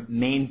the other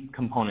main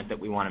component that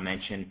we want to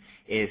mention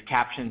is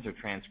captions or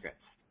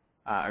transcripts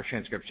or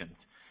transcriptions.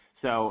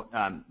 So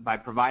by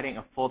providing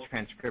a full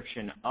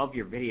transcription of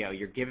your video,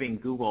 you're giving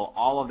Google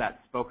all of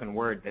that spoken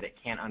word that it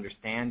can't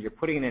understand. You're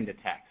putting it into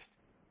text.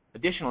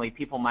 Additionally,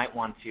 people might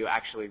want to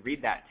actually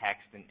read that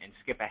text and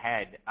skip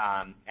ahead.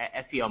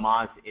 SEO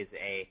Moz is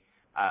a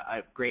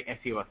great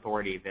SEO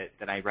authority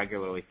that I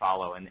regularly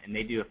follow, and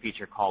they do a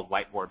feature called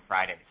Whiteboard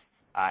Fridays.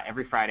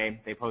 Every Friday,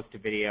 they post a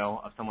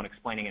video of someone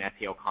explaining an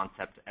SEO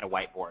concept at a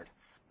whiteboard.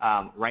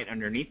 Right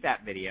underneath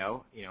that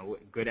video,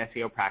 good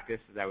SEO practice,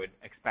 as I would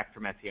expect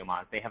from SEO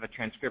Moz, they have a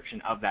transcription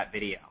of that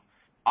video.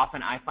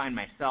 Often I find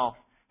myself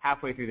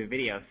halfway through the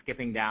video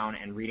skipping down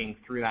and reading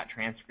through that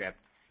transcript.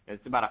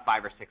 It's about a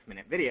 5 or 6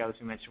 minute video. As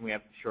we mentioned, we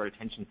have short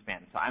attention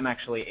span. So I'm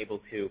actually able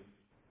to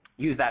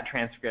use that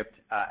transcript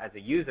as a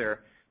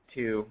user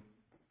to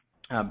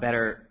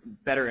better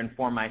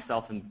inform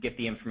myself and get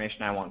the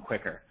information I want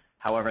quicker.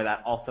 However,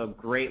 that also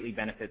greatly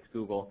benefits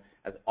Google,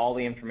 as all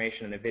the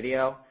information in the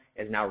video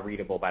is now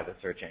readable by the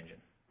search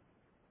engine.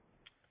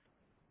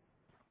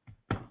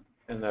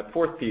 And that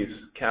fourth piece,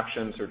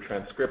 captions or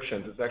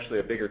transcriptions, is actually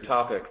a bigger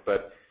topic,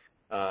 but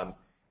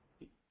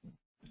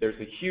there's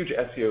a huge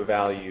SEO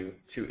value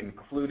to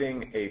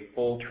including a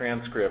full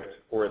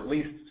transcript, or at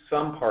least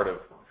some part of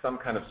some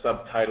kind of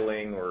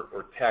subtitling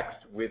or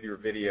text with your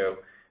video.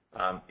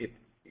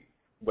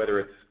 Whether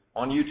it's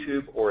on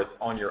YouTube or it's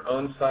on your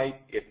own site,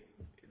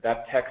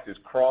 that text is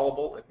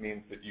crawlable. It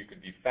means that you can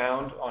be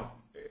found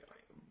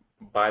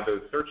by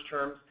those search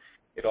terms.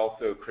 It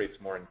also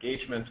creates more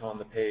engagement on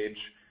the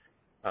page.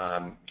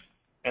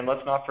 And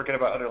let's not forget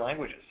about other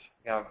languages.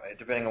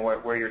 Depending on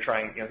where you're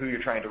trying, who you're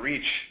trying to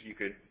reach, you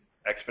could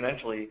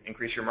exponentially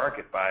increase your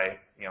market by,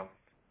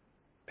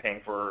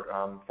 paying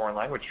for foreign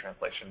language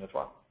translation as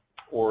well.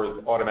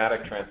 Or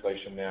automatic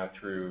translation now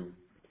through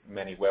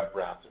many web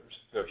browsers.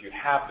 So if you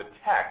have the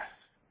text,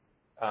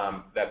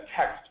 that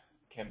text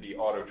can be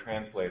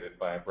auto-translated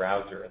by a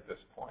browser at this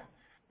point,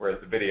 whereas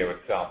the video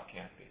itself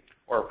can't be.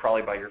 Or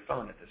probably by your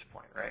phone at this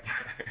point, right?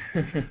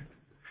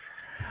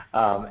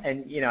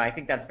 And I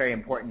think that's very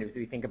important as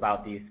we think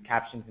about these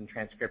captions and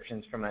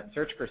transcriptions from a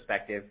search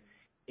perspective.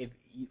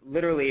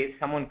 Literally,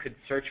 someone could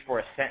search for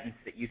a sentence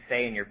that you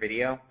say in your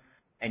video,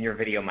 and your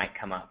video might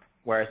come up,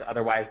 whereas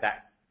otherwise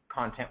that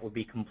content would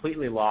be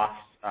completely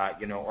lost,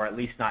 or at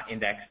least not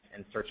indexed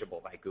and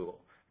searchable by Google.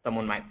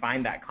 Someone might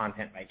find that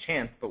content by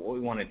chance, but what we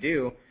want to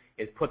do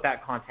is put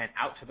that content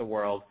out to the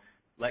world,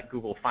 let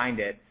Google find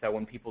it, so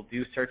when people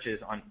do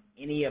searches on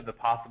any of the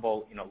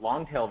possible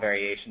long tail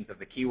variations of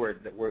the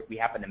keywords that we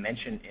happen to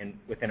mention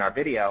within our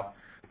video,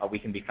 we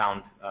can be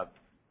found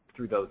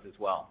through those as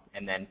well.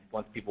 And then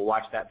once people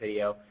watch that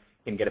video,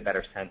 can get a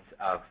better sense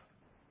of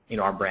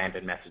our brand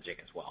and messaging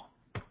as well.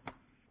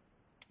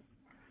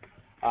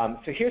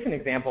 So here's an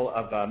example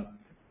of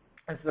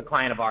this is a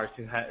client of ours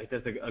who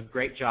does a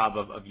great job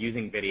of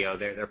using video.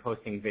 They're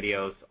posting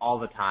videos all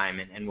the time,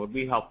 and what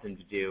we help them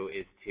to do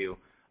is to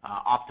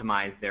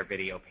optimize their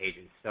video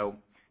pages. So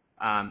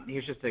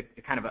here's just a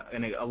kind of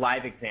a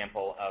live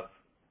example of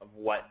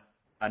what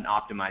an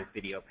optimized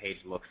video page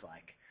looks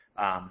like.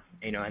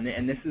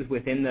 And this is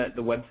within the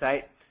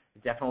website.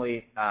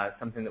 Definitely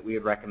something that we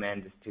would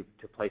recommend is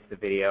to place the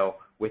video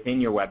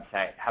within your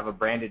website, have a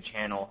branded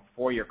channel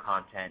for your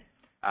content.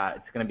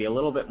 It's going to be a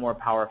little bit more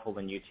powerful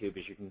than YouTube,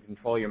 as you can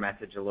control your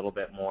message a little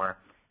bit more.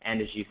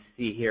 And as you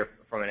see here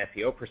from an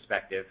SEO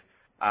perspective,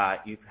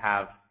 you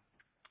have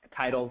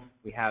titles.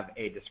 We have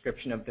a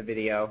description of the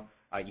video.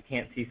 You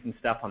can't see some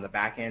stuff on the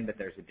back end, but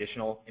there's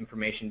additional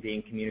information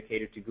being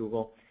communicated to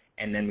Google.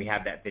 And then we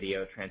have that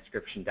video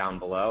transcription down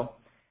below.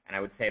 And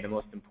I would say the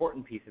most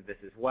important piece of this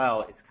as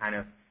well is kind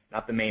of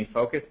not the main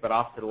focus, but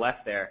off to the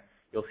left there,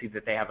 you'll see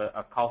that they have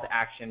a call to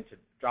action to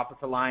drop us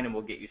a line and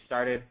we'll get you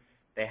started.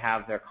 They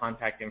have their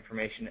contact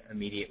information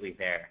immediately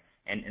there.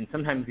 And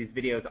sometimes these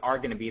videos are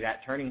going to be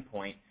that turning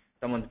point.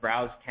 Someone's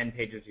browsed 10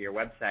 pages of your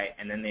website,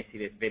 and then they see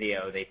this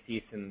video. They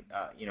see some,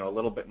 a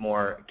little bit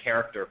more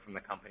character from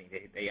the company.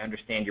 They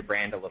understand your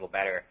brand a little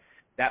better.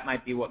 That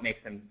might be what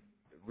makes them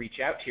reach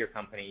out to your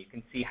company. You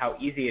can see how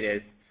easy it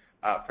is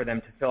for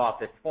them to fill out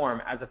this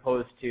form, as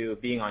opposed to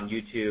being on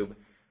YouTube,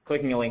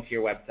 clicking a link to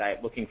your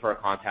website, looking for a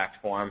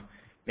contact form.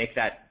 Make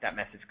that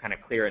message kind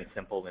of clear and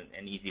simple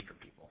and easy for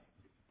people.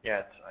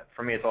 Yeah,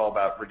 for me, it's all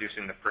about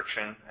reducing the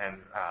friction, and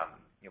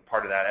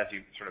part of that, as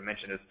you sort of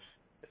mentioned, is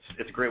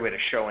it's a great way to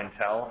show and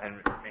tell and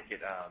make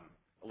it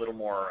a little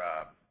more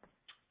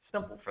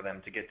simple for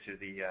them to get to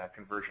the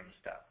conversion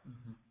step.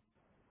 Mm-hmm.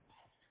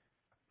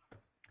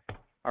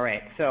 All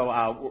right,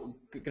 so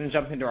we're going to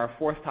jump into our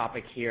fourth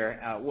topic here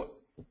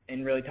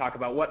and really talk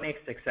about what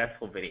makes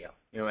successful video.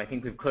 I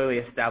think we've clearly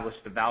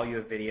established the value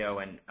of video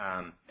and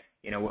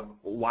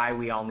why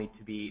we all need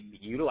to be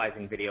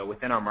utilizing video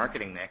within our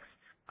marketing mix.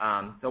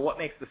 So what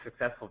makes the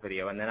successful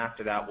video? And then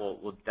after that,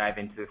 we'll dive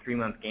into the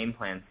 3-month game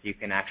plan so you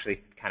can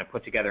actually kind of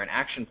put together an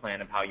action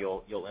plan of how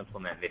you'll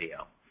implement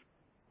video.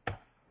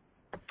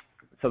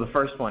 So the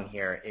first one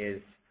here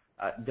is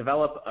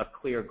develop a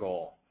clear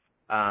goal.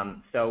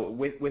 So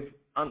with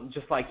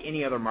just like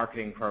any other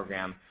marketing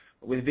program,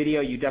 with video,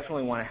 you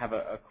definitely want to have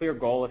a clear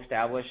goal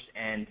established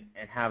and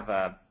have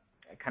a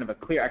kind of a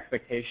clear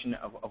expectation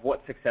of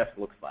what success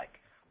looks like.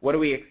 What are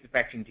we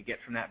expecting to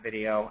get from that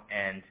video,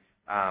 and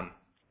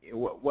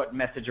what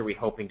message are we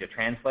hoping to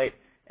translate?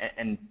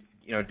 And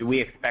do we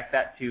expect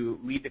that to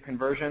lead to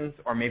conversions,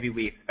 or maybe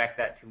we expect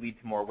that to lead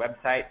to more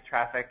website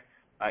traffic?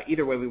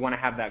 Either way, we want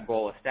to have that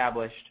goal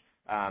established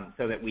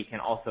so that we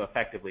can also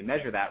effectively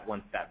measure that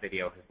once that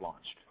video has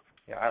launched.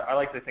 Yeah, I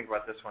like to think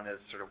about this one as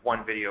sort of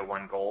one video,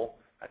 one goal.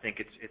 I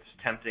think it's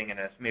tempting and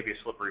it's maybe a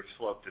slippery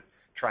slope to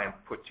try and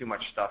put too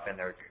much stuff in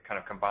there to kind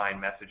of combine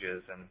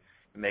messages and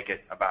make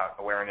it about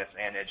awareness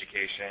and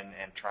education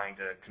and trying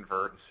to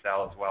convert and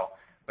sell as well.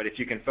 But if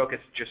you can focus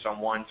just on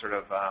one sort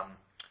of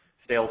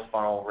sales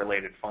funnel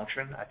related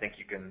function, I think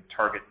you can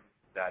target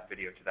that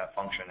video to that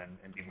function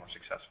and be more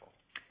successful.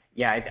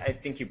 Yeah, I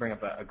think you bring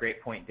up a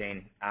great point,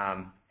 Dane.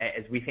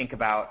 As we think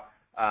about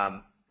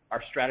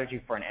our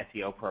strategy for an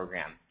SEO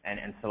program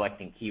and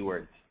selecting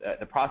keywords,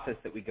 the process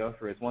that we go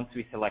through is once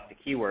we select a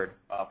keyword,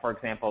 for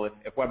example,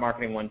 if Web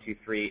Marketing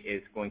 123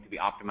 is going to be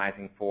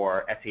optimizing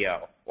for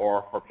SEO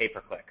or for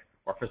pay-per-click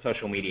or for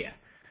social media,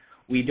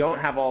 we don't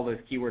have all those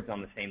keywords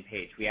on the same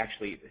page. We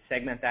actually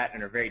segment that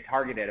and are very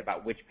targeted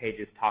about which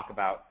pages talk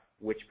about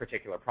which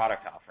particular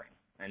product offering.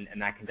 And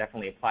that can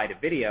definitely apply to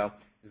video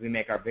as we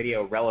make our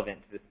video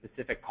relevant to the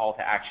specific call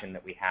to action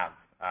that we have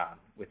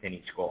within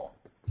each goal.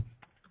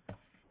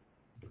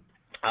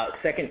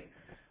 Second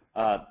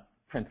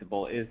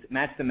principle is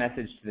match the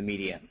message to the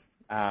medium.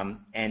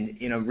 And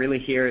really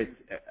here,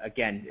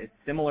 it's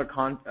similar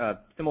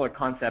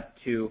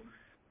concept to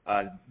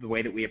the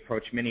way that we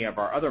approach many of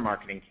our other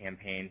marketing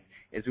campaigns.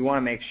 Is we want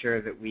to make sure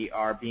that we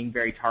are being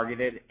very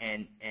targeted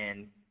and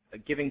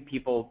giving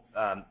people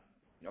kind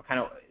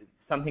of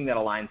something that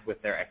aligns with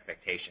their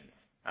expectations.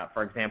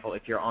 For example,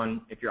 if you're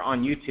on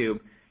YouTube,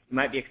 you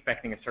might be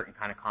expecting a certain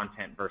kind of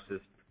content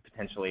versus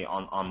potentially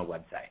on the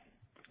website.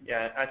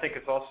 Yeah, I think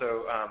it's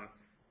also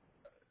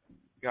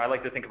I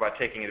like to think about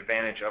taking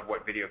advantage of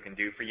what video can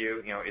do for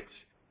you.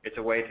 It's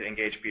a way to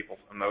engage people's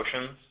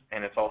emotions,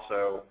 and it's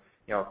also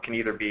can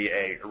either be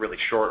a really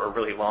short or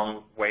really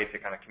long way to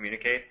kind of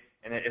communicate.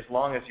 And as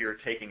long as you're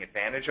taking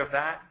advantage of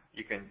that,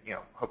 you can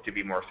hope to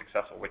be more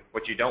successful.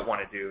 What you don't want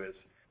to do is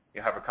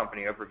have a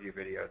company overview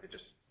video that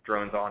just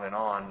drones on and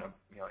on,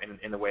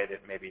 in the way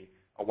that maybe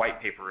a white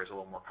paper is a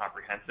little more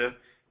comprehensive.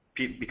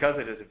 Because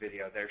it is a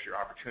video, there's your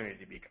opportunity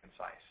to be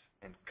concise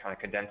and kind of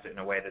condense it in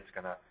a way that's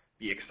going to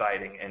be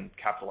exciting and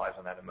capitalize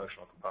on that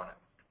emotional component.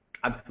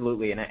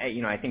 Absolutely, and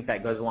I think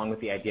that goes along with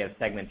the idea of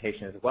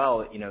segmentation as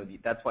well.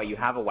 That's why you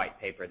have a white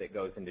paper that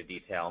goes into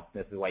detail.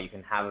 This is why you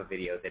can have a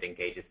video that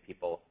engages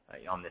people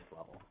on this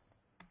level.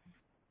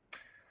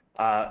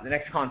 The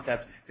next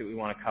concept that we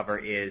want to cover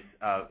is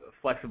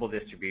flexible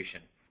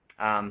distribution,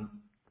 and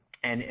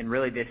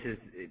really this is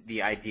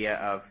the idea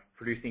of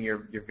producing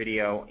your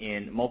video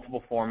in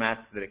multiple formats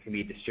so that it can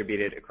be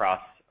distributed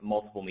across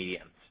multiple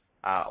mediums.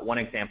 One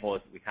example,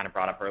 as we kind of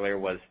brought up earlier,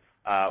 was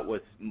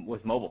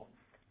mobile.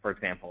 For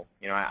example,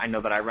 I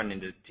know that I run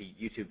into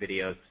YouTube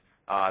videos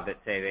that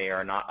say they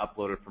are not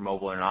uploaded for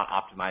mobile or not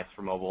optimized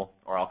for mobile,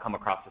 or I'll come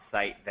across a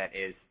site that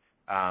is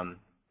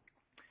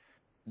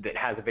that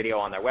has a video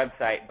on their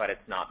website, but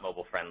it's not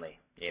mobile friendly.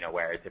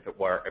 Whereas if it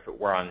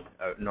were on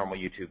a normal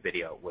YouTube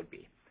video, it would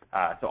be.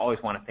 So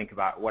always want to think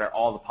about what are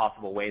all the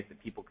possible ways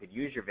that people could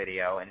use your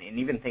video, and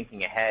even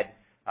thinking ahead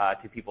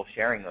to people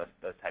sharing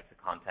those types of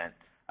content.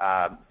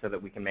 So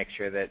that we can make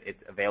sure that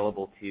it's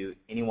available to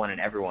anyone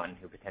and everyone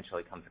who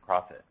potentially comes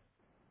across it.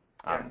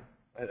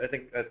 I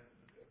think that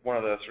one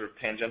of the sort of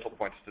tangential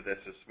points to this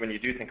is when you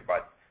do think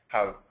about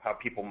how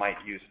people might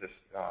use this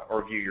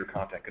or view your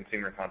content,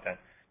 consume your content,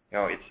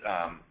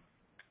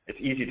 it's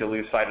easy to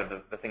lose sight of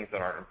the things that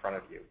aren't in front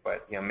of you.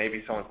 But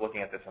maybe someone's looking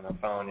at this on a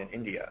phone in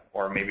India,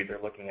 or maybe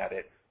they're looking at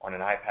it on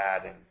an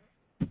iPad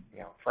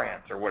in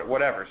France or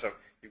whatever. So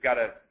you've got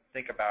to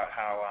think about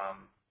how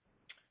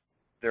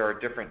there are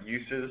different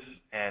uses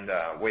and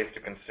ways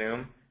to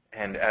consume,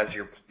 and as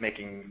you're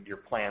making your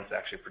plans to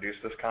actually produce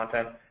this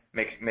content,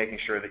 making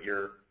sure that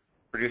you're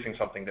producing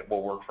something that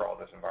will work for all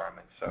those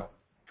environments. So,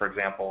 for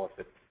example,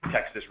 if the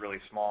text is really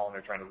small and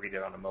they're trying to read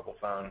it on a mobile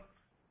phone,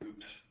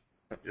 oops,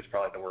 is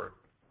probably the word.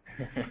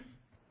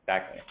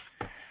 Exactly.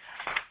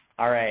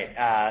 All right,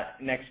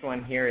 next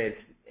one here is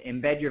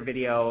embed your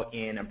video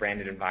in a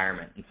branded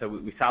environment. And so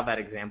we saw that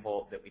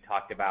example that we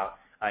talked about.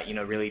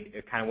 Really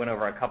it kind of went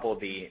over a couple of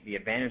the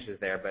advantages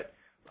there, but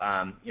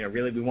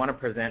really we want to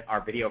present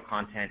our video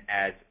content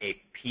as a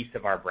piece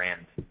of our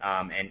brand.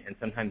 And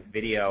sometimes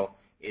video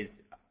is,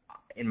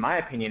 in my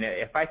opinion,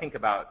 if I think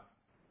about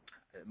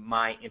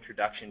my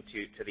introduction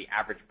to the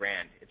average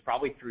brand, it's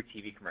probably through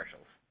TV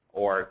commercials,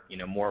 or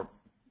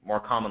more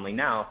commonly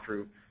now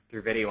through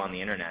video on the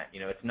internet.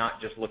 It's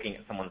not just looking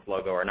at someone's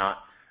logo or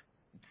not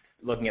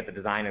looking at the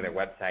design of their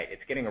website.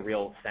 It's getting a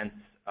real sense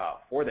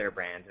for their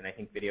brand, and I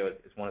think video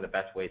is one of the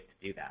best ways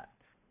to do that.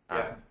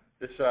 Yeah,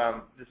 this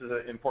is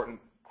an important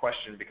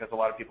question, because a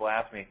lot of people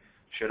ask me,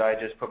 should I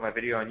just put my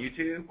video on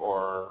YouTube,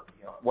 or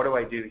what do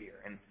I do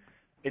here? And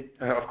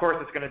of course,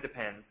 it's going to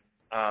depend.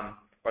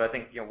 But I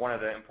think one of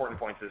the important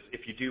points is,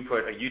 if you do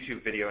put a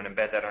YouTube video and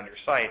embed that on your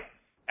site,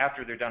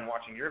 after they're done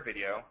watching your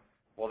video,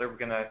 well, they're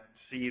going to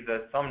see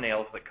the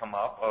thumbnails that come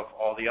up of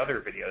all the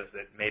other videos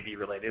that may be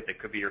related, that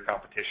could be your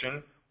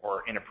competition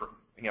or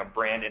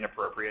brand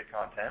inappropriate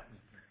content.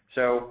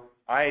 So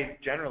I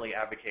generally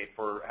advocate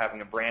for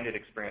having a branded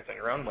experience on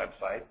your own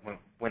website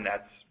when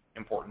that's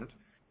important,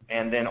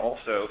 and then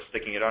also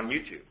sticking it on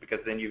YouTube, because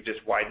then you've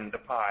just widened the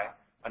pie,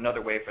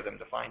 another way for them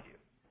to find you.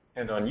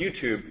 And on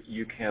YouTube,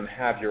 you can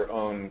have your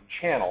own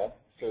channel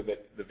so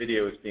that the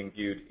video is being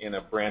viewed in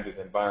a branded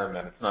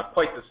environment. It's not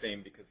quite the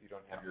same because you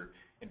don't have your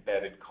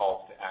embedded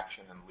calls to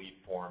action and lead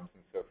forms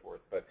and so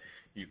forth, but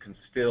you can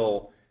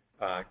still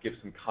give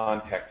some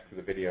context to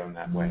the video in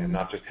that way, and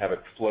not just have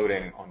it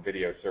floating on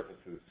video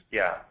surfaces.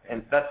 Yeah,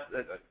 and that's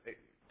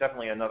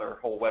definitely another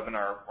whole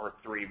webinar or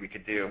 3 we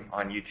could do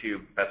on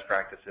YouTube best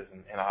practices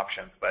and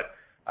options. But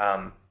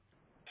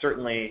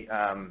certainly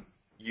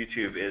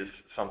YouTube is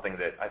something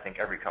that I think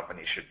every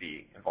company should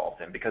be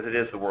involved in, because it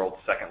is the world's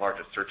 2nd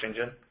largest search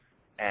engine.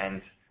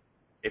 And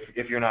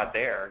if you're not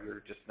there,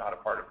 you're just not a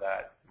part of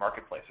that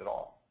marketplace at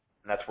all.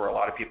 And that's where a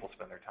lot of people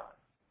spend their time.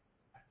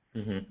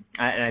 Mm-hmm.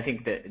 And I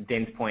think that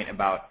Dane's point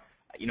about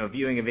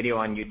viewing a video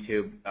on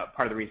YouTube,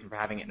 part of the reason for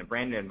having it in a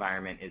branded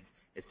environment is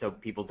so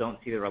people don't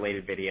see the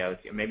related videos.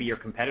 Maybe your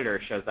competitor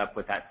shows up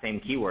with that same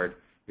keyword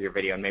for your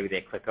video, and maybe they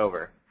click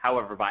over.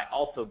 However, by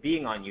also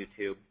being on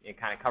YouTube and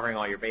kind of covering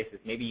all your bases,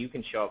 maybe you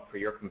can show up for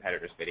your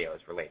competitor's video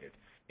as related,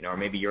 or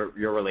maybe your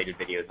related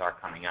videos are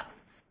coming up.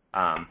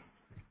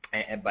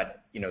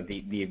 But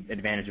the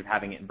advantage of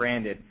having it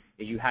branded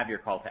is you have your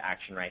call to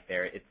action right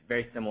there. It's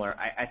very similar.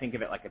 I think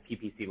of it like a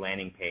PPC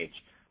landing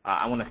page.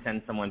 I want to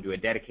send someone to a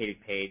dedicated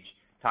page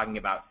talking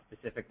about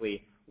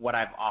specifically what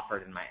I've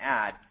offered in my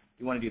ad.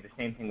 You want to do the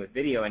same thing with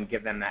video and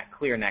give them that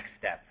clear next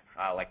step,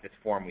 like this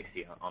form we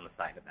see on the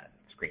side of that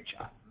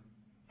screenshot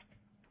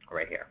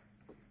right here.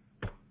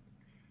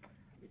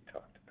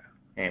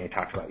 We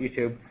talked about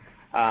YouTube.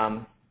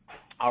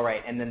 All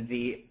right, and then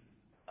the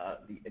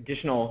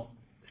additional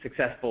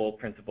successful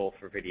principle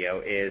for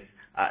video is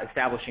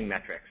establishing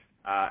metrics.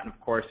 And of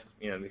course,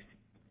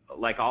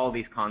 like all of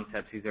these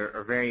concepts, these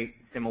are very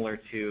similar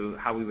to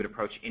how we would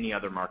approach any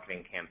other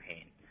marketing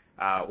campaign.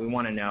 We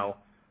want to know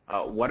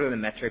what are the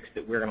metrics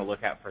that we're going to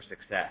look at for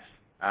success.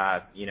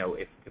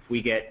 If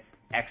we get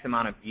X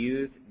amount of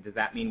views, does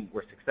that mean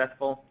we're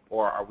successful?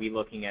 Or are we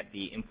looking at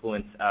the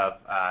influence of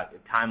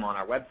time on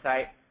our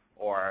website,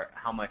 or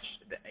how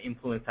much the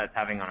influence that's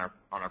having on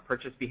our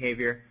purchase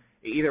behavior?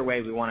 Either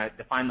way, we want to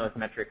define those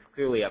metrics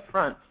clearly up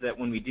front, so that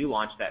when we do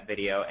launch that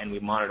video and we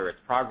monitor its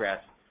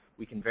progress,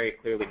 we can very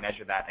clearly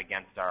measure that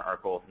against our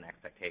goals and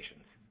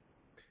expectations.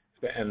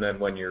 And then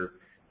when you're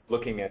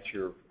looking at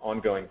your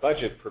ongoing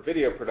budget for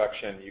video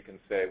production, you can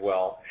say,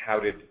 well, how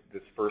did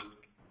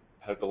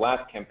the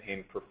last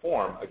campaign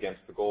perform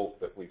against the goals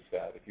that we've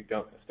set? If you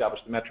don't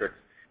establish the metrics,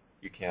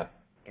 you can't.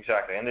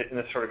 Exactly, and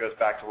this sort of goes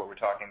back to what we were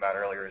talking about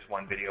earlier, is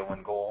one video,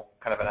 one goal,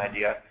 kind of an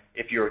idea.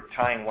 If you're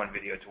tying one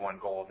video to one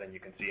goal, then you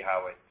can see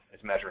how it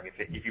is measuring.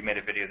 If you made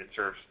a video that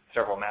serves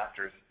several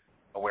masters,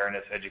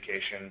 awareness,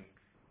 education,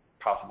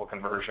 possible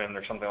conversion,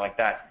 or something like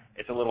that,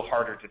 it's a little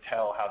harder to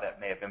tell how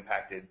that may have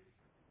impacted.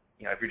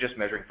 If you're just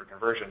measuring for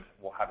conversions,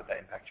 well, how did that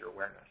impact your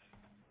awareness?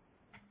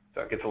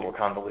 So it gets a little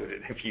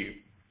convoluted if you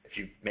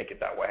make it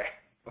that way.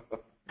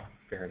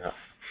 Fair enough.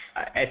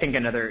 I think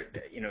another,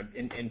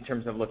 in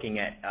terms of looking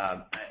at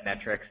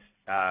metrics,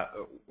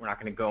 we're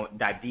not going to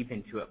dive deep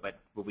into it, but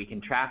we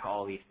can track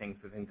all these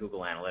things within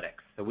Google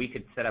Analytics. So we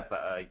could set up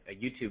a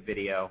YouTube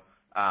video,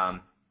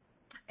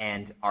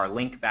 and our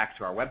link back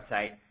to our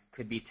website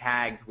could be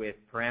tagged with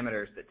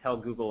parameters that tell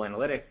Google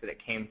Analytics that it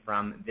came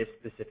from this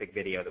specific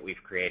video that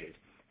we've created.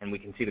 And we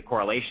can see the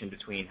correlation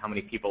between how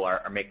many people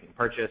are making a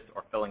purchase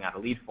or filling out a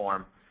lead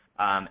form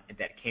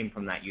that came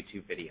from that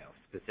YouTube video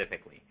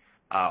specifically.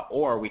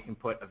 Or we can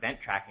put event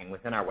tracking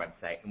within our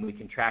website, and we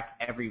can track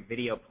every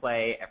video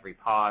play, every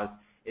pause,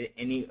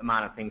 any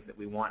amount of things that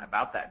we want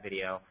about that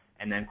video,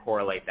 and then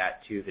correlate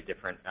that to the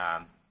different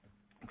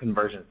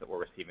conversions that we're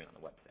receiving on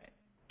the website.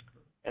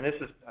 And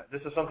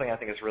this is something I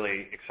think is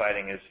really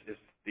exciting is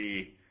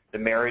the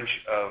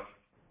marriage of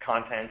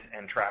content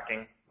and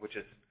tracking, which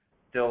is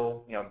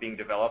still being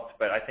developed.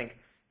 But I think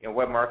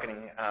Web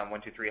Marketing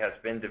 123 has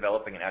been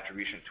developing an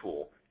attribution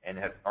tool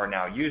and are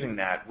now using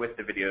that with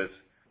the videos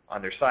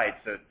on their site.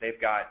 So they've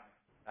got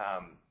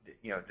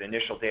the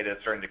initial data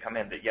starting to come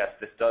in that yes,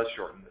 this does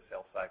shorten the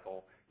sales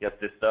cycle. Yes,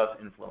 this does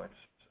influence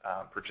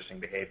purchasing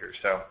behavior.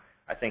 So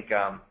I think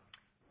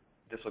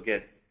this will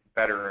get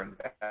better and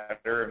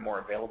better and more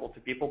available to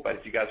people. But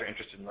if you guys are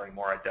interested in learning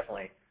more, I'd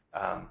definitely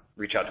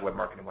reach out to Web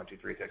Marketing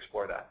 123 to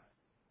explore that.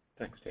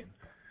 Thanks, Dane.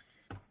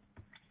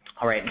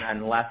 All right,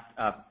 and the last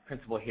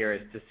principle here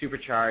is to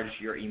supercharge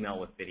your email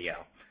with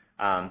video.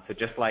 So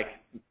just like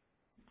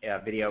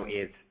video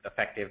is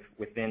effective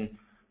within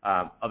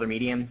other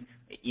mediums,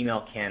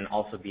 email can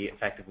also be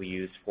effectively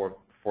used for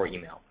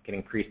email. It can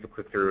increase the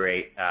click-through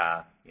rate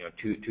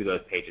to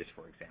those pages,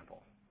 for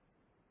example.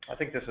 I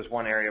think this is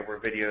one area where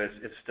video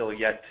is still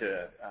yet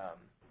to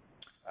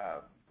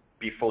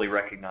be fully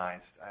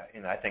recognized.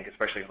 And I think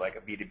especially like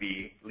a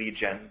B2B lead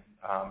gen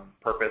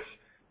purpose,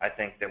 I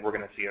think that we're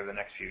going to see over the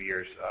next few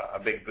years a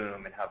big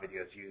boom in how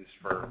video is used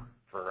for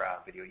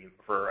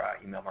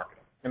email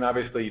marketing. And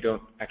obviously you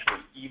don't actually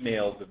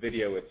email the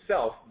video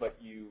itself, but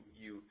you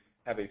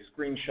have a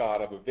screenshot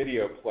of a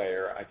video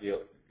player,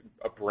 ideally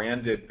a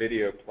branded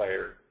video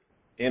player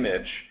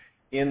image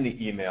in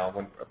the email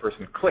when a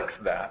person clicks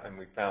that, and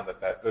we found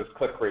that those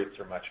click rates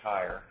are much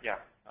higher. Yeah.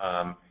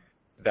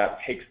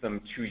 That takes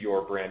them to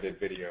your branded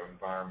video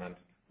environment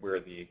where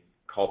the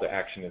call to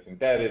action is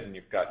embedded and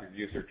you've got your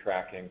user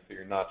tracking, so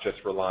you're not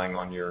just relying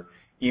on your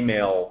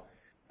email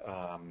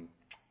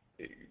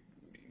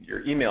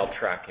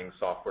tracking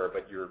software,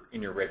 but you're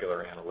in your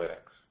regular analytics.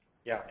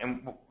 Yeah,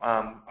 and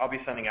I'll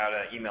be sending out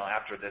an email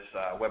after this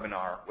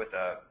webinar with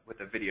a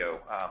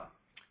video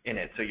in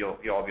it, so you'll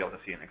all be able to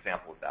see an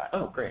example of that.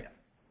 Oh, great.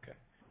 Okay.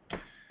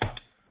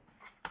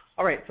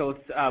 All right, so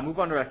let's move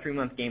on to our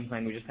 3-month game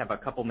plan. We just have a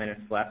couple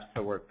minutes left,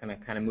 so we're going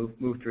to kind of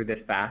move through this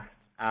fast.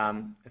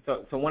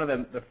 So one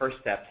of the first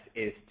steps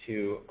is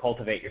to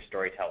cultivate your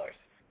storytellers.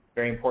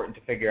 Very important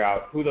to figure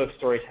out who those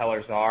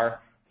storytellers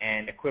are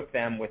and equip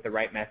them with the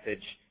right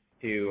message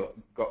to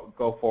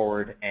go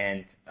forward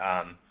and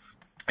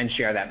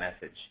share that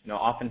message.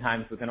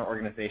 Oftentimes within our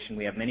organization,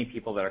 we have many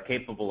people that are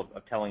capable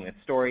of telling this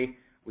story.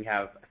 We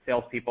have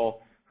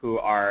salespeople who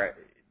are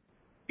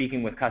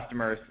speaking with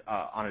customers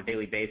on a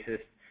daily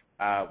basis.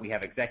 We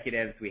have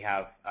executives. We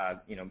have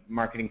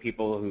marketing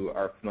people who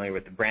are familiar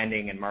with the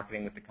branding and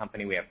marketing with the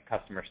company. We have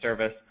customer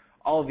service.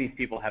 All of these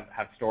people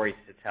have stories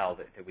to tell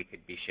that we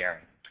could be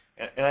sharing.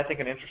 And I think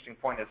an interesting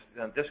point is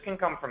this can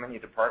come from any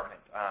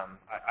department.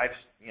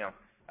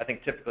 I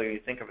think typically you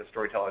think of a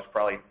storyteller as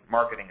probably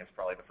marketing is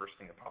probably the first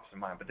thing that pops in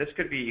mind. But this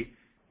could be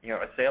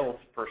a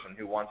salesperson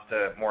who wants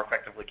to more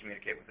effectively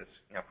communicate with his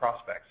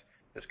prospects.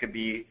 This could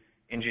be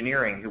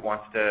engineering who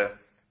wants to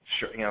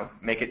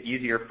make it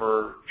easier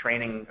for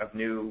training of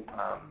new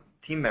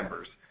team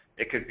members.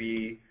 It could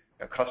be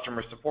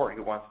customer support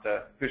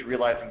who's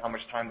realizing how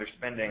much time they're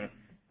spending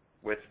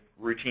with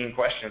routine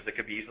questions that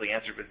could be easily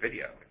answered with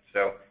video.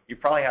 So you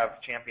probably have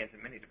champions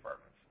in many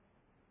departments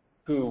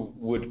who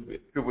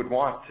would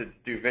want to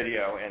do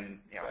video, and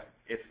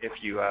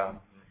if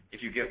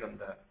you give them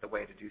the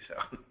way to do so.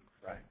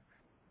 Right.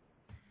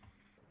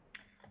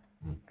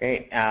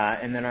 Great.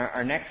 And then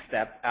our next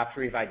step,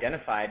 after we've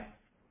identified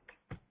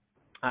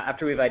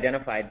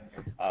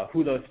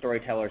who those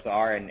storytellers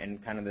are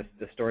and kind of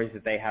the stories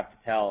that they have to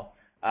tell,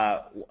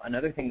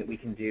 another thing that we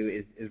can do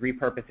is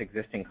repurpose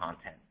existing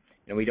content.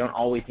 We don't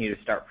always need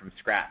to start from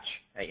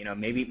scratch.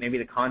 Maybe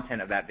the content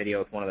of that video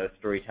with one of those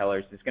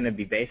storytellers is going to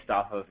be based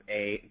off of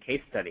a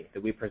case study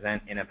that we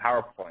present in a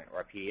PowerPoint or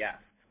a PDF.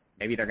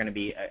 Maybe they're going to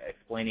be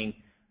explaining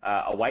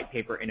a white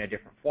paper in a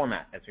different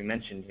format. As we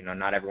mentioned,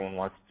 not everyone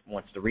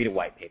wants to read a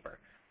white paper.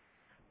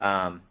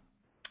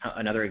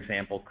 Another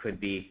example could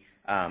be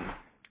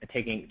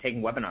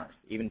taking webinars,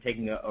 even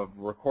taking a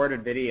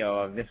recorded video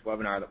of this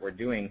webinar that we're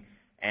doing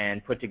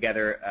and put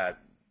together,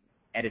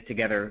 edit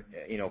together,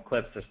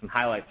 clips or some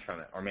highlights from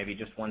it, or maybe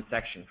just one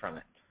section from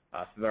it.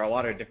 So there are a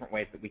lot of different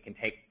ways that we can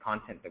take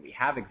content that we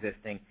have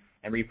existing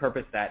and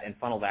repurpose that and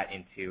funnel that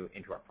into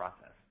our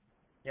process.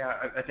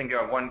 Yeah, I think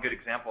one good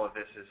example of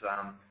this is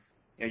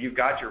you've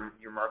got your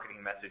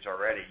marketing message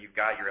already. You've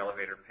got your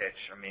elevator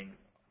pitch. I mean,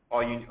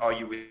 all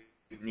you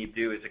would need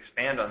to do is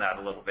expand on that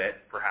a little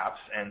bit,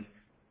 perhaps, and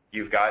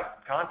you've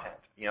got content.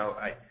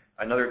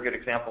 Another good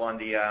example on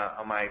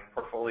my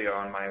portfolio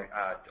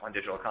on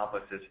Digital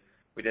Accomplice is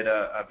we did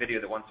a video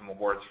that won some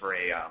awards for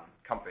a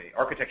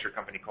architecture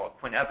company called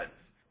Quinn Evans,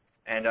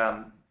 and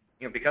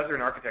because they're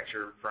an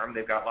architecture firm,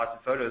 they've got lots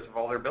of photos of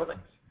all their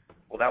buildings.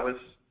 Well, that was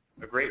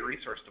a great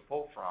resource to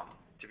pull from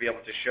to be able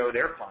to show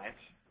their clients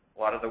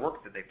a lot of the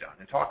work that they've done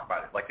and talk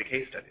about it, like the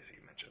case studies that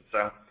you mentioned.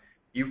 So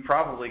you've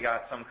probably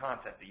got some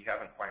content that you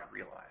haven't quite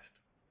realized.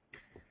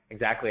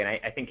 Exactly, and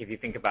I think if you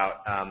think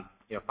about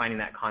finding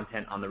that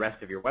content on the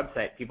rest of your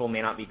website, people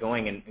may not be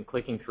going and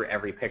clicking through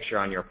every picture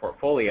on your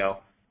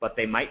portfolio. but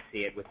they might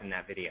see it within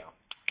that video.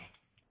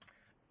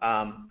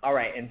 All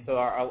right, and so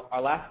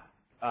our last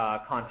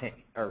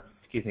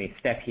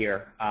step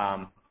here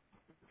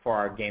for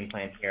our game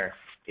plan here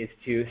is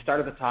to start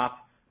at the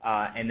top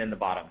and then the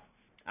bottom.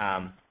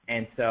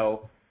 And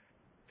so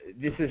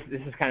this is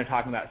kind of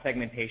talking about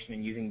segmentation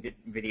and using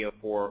video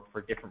for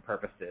different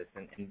purposes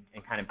and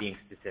kind of being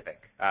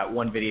specific.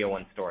 One video,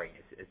 one story,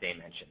 as Dane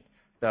mentioned.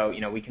 So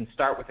we can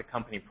start with a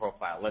company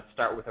profile. Let's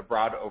start with a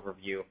broad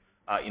overview,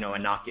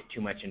 and not get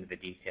too much into the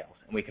details.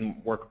 And we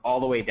can work all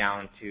the way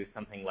down to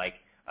something like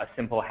a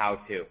simple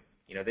how-to.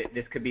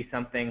 This could be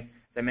something,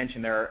 as I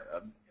mentioned, there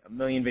are a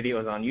million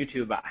videos on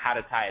YouTube about how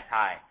to tie a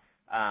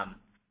tie.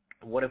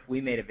 What if we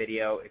made a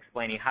video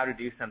explaining how to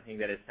do something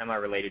that is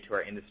semi-related to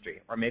our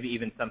industry, or maybe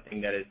even something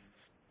that is,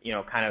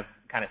 kind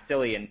of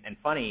silly and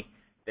funny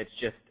that's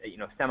just,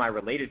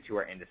 semi-related to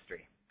our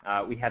industry.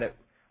 We had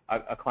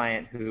a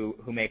client who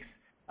makes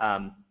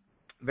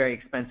very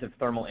expensive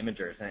thermal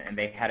imagers, and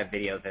they had a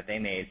video that they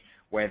made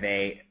where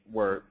they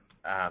were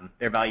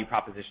their value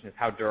proposition is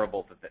how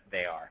durable that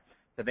they are.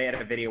 So they had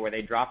a video where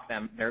they dropped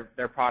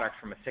their products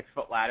from a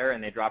 6-foot ladder,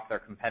 and they dropped their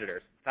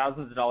competitors.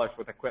 Thousands of dollars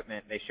worth of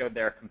equipment. They showed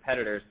their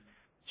competitors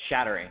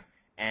shattering,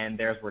 and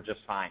theirs were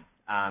just fine.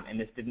 And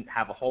this didn't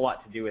have a whole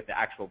lot to do with the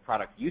actual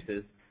product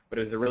uses, but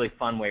it was a really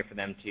fun way for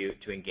them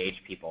to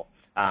engage people.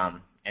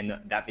 And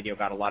that video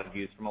got a lot of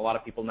views from a lot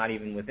of people, not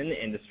even within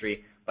the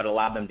industry, but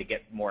allowed them to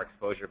get more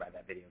exposure by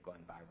that video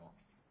going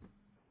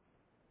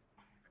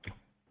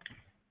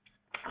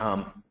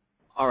viral.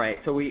 All right,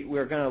 so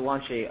we're going to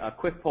launch a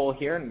quick poll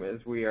here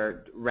as we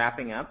are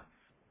wrapping up.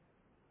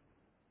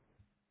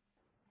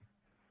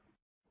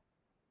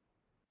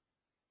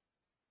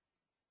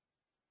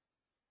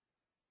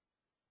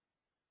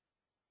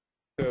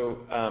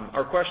 So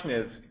our question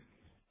is,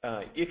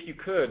 if you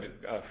could,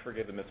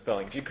 forgive the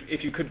misspelling,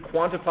 if you could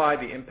quantify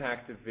the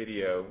impact of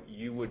video,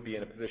 you would be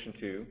in a position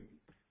to,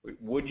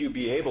 would you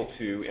be able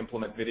to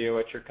implement video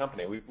at your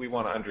company? We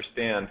want to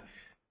understand,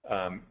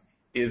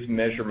 is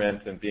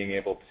measurement and being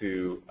able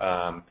to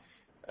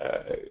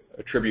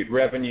attribute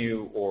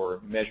revenue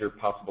or measure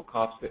possible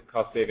cost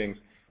savings,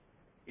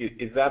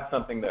 is that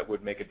something that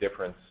would make a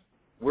difference?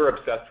 We're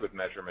obsessed with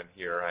measurement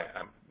here.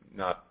 I'm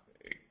not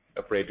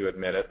afraid to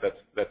admit it.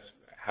 That's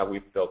how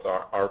we've built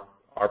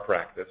our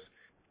practice.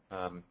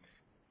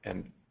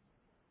 And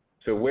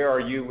so where are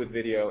you with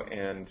video,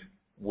 and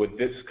would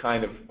this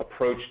kind of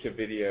approach to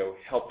video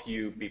help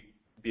you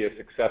be a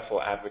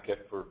successful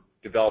advocate for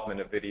development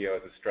of video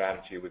as a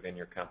strategy within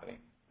your company?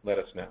 Let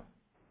us know.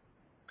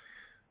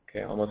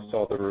 Okay, almost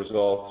all the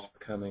results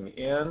coming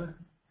in.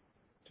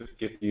 Just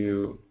give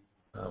you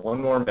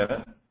one more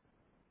minute.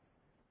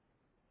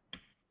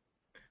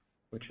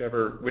 Which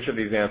of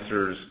these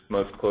answers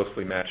most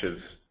closely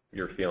matches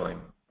your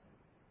feeling?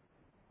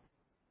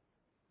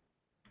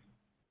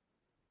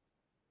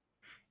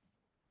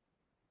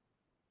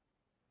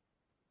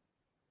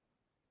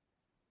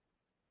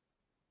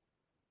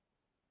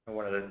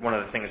 One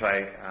of the things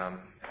I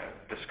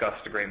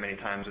discussed a great many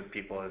times with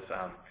people is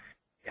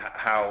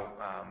how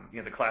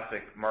the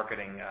classic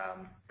marketing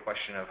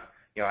question of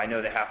I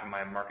know that half of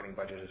my marketing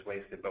budget is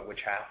wasted, but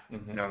which half?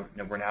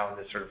 Mm-hmm. We're now in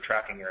this sort of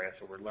tracking area,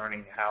 so we're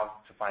learning how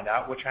to find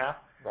out which half.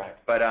 Right.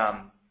 But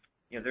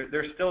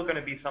there's still going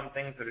to be some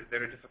things that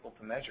are difficult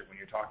to measure when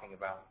you're talking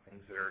about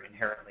things that are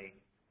inherently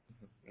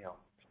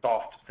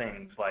soft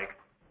things like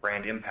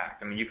brand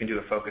impact. I mean, you can do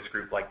a focus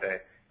group like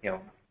they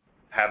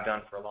have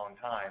done for a long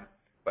time.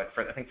 But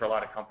I think for a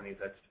lot of companies,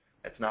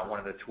 that's not one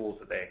of the tools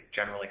that they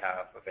generally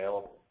have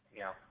available.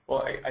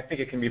 Well, I think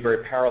it can be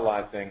very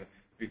paralyzing to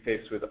be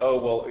faced with, oh,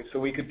 well, so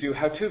we could do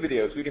how-to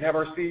videos. We could have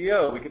our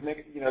CEO. We could make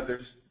it,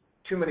 there's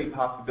too many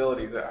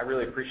possibilities. I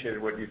really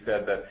appreciated what you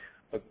said, that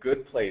a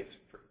good place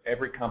for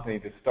every company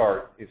to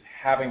start is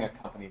having a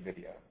company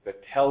video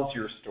that tells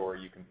your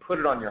story. You can put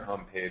it on your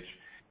homepage.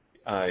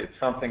 It's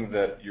something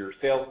that your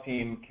sales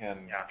team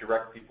can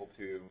direct people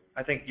to.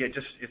 I think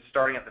it's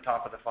starting at the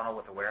top of the funnel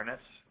with awareness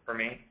for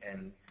me,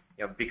 and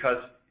because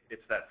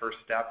it's that first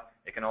step,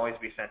 it can always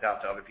be sent out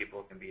to other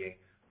people. It can be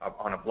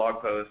on a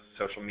blog post,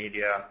 social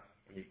media.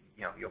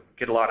 You'll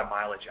get a lot of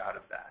mileage out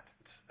of that.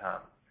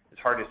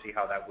 It's hard to see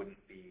how that wouldn't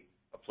be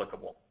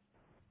applicable.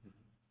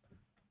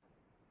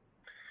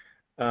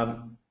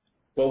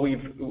 Well,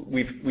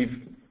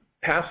 we've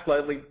passed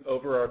slightly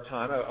over our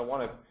time. I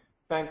want to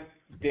thank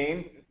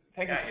Dane.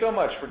 Thank you so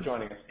much for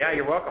joining us. Yeah,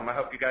 you're welcome. I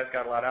hope you guys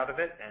got a lot out of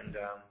it, and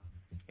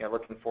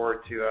looking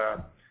forward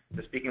to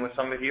speaking with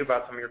some of you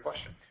about some of your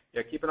questions.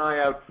 Yeah, keep an eye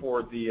out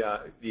for the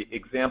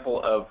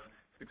example of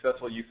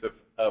successful use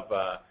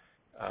of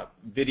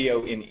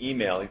video in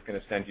email. He's going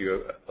to send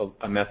you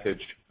a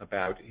message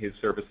about his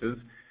services.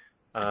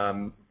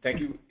 Thank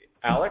you,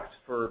 Alex,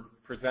 for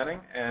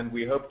presenting, and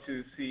we hope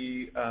to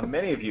see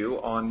many of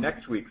you on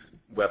next week's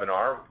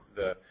webinar,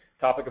 the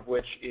topic of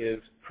which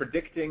is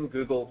predicting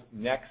Google's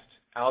next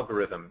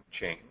algorithm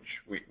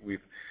change.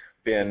 We've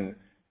been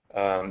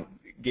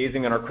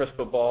gazing on our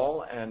crystal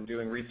ball and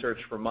doing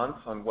research for months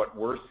on what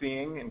we're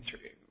seeing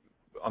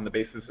on the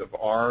basis of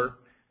our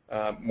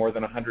more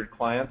than 100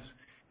 clients.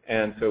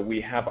 And so we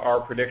have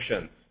our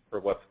predictions for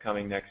what's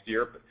coming next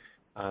year.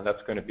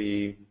 That's going to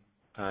be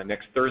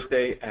next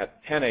Thursday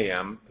at 10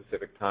 a.m.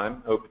 Pacific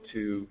time. Hope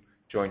to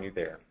join you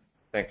there.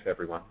 Thanks,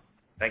 everyone.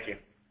 Thank you.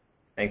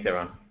 Thanks,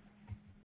 everyone.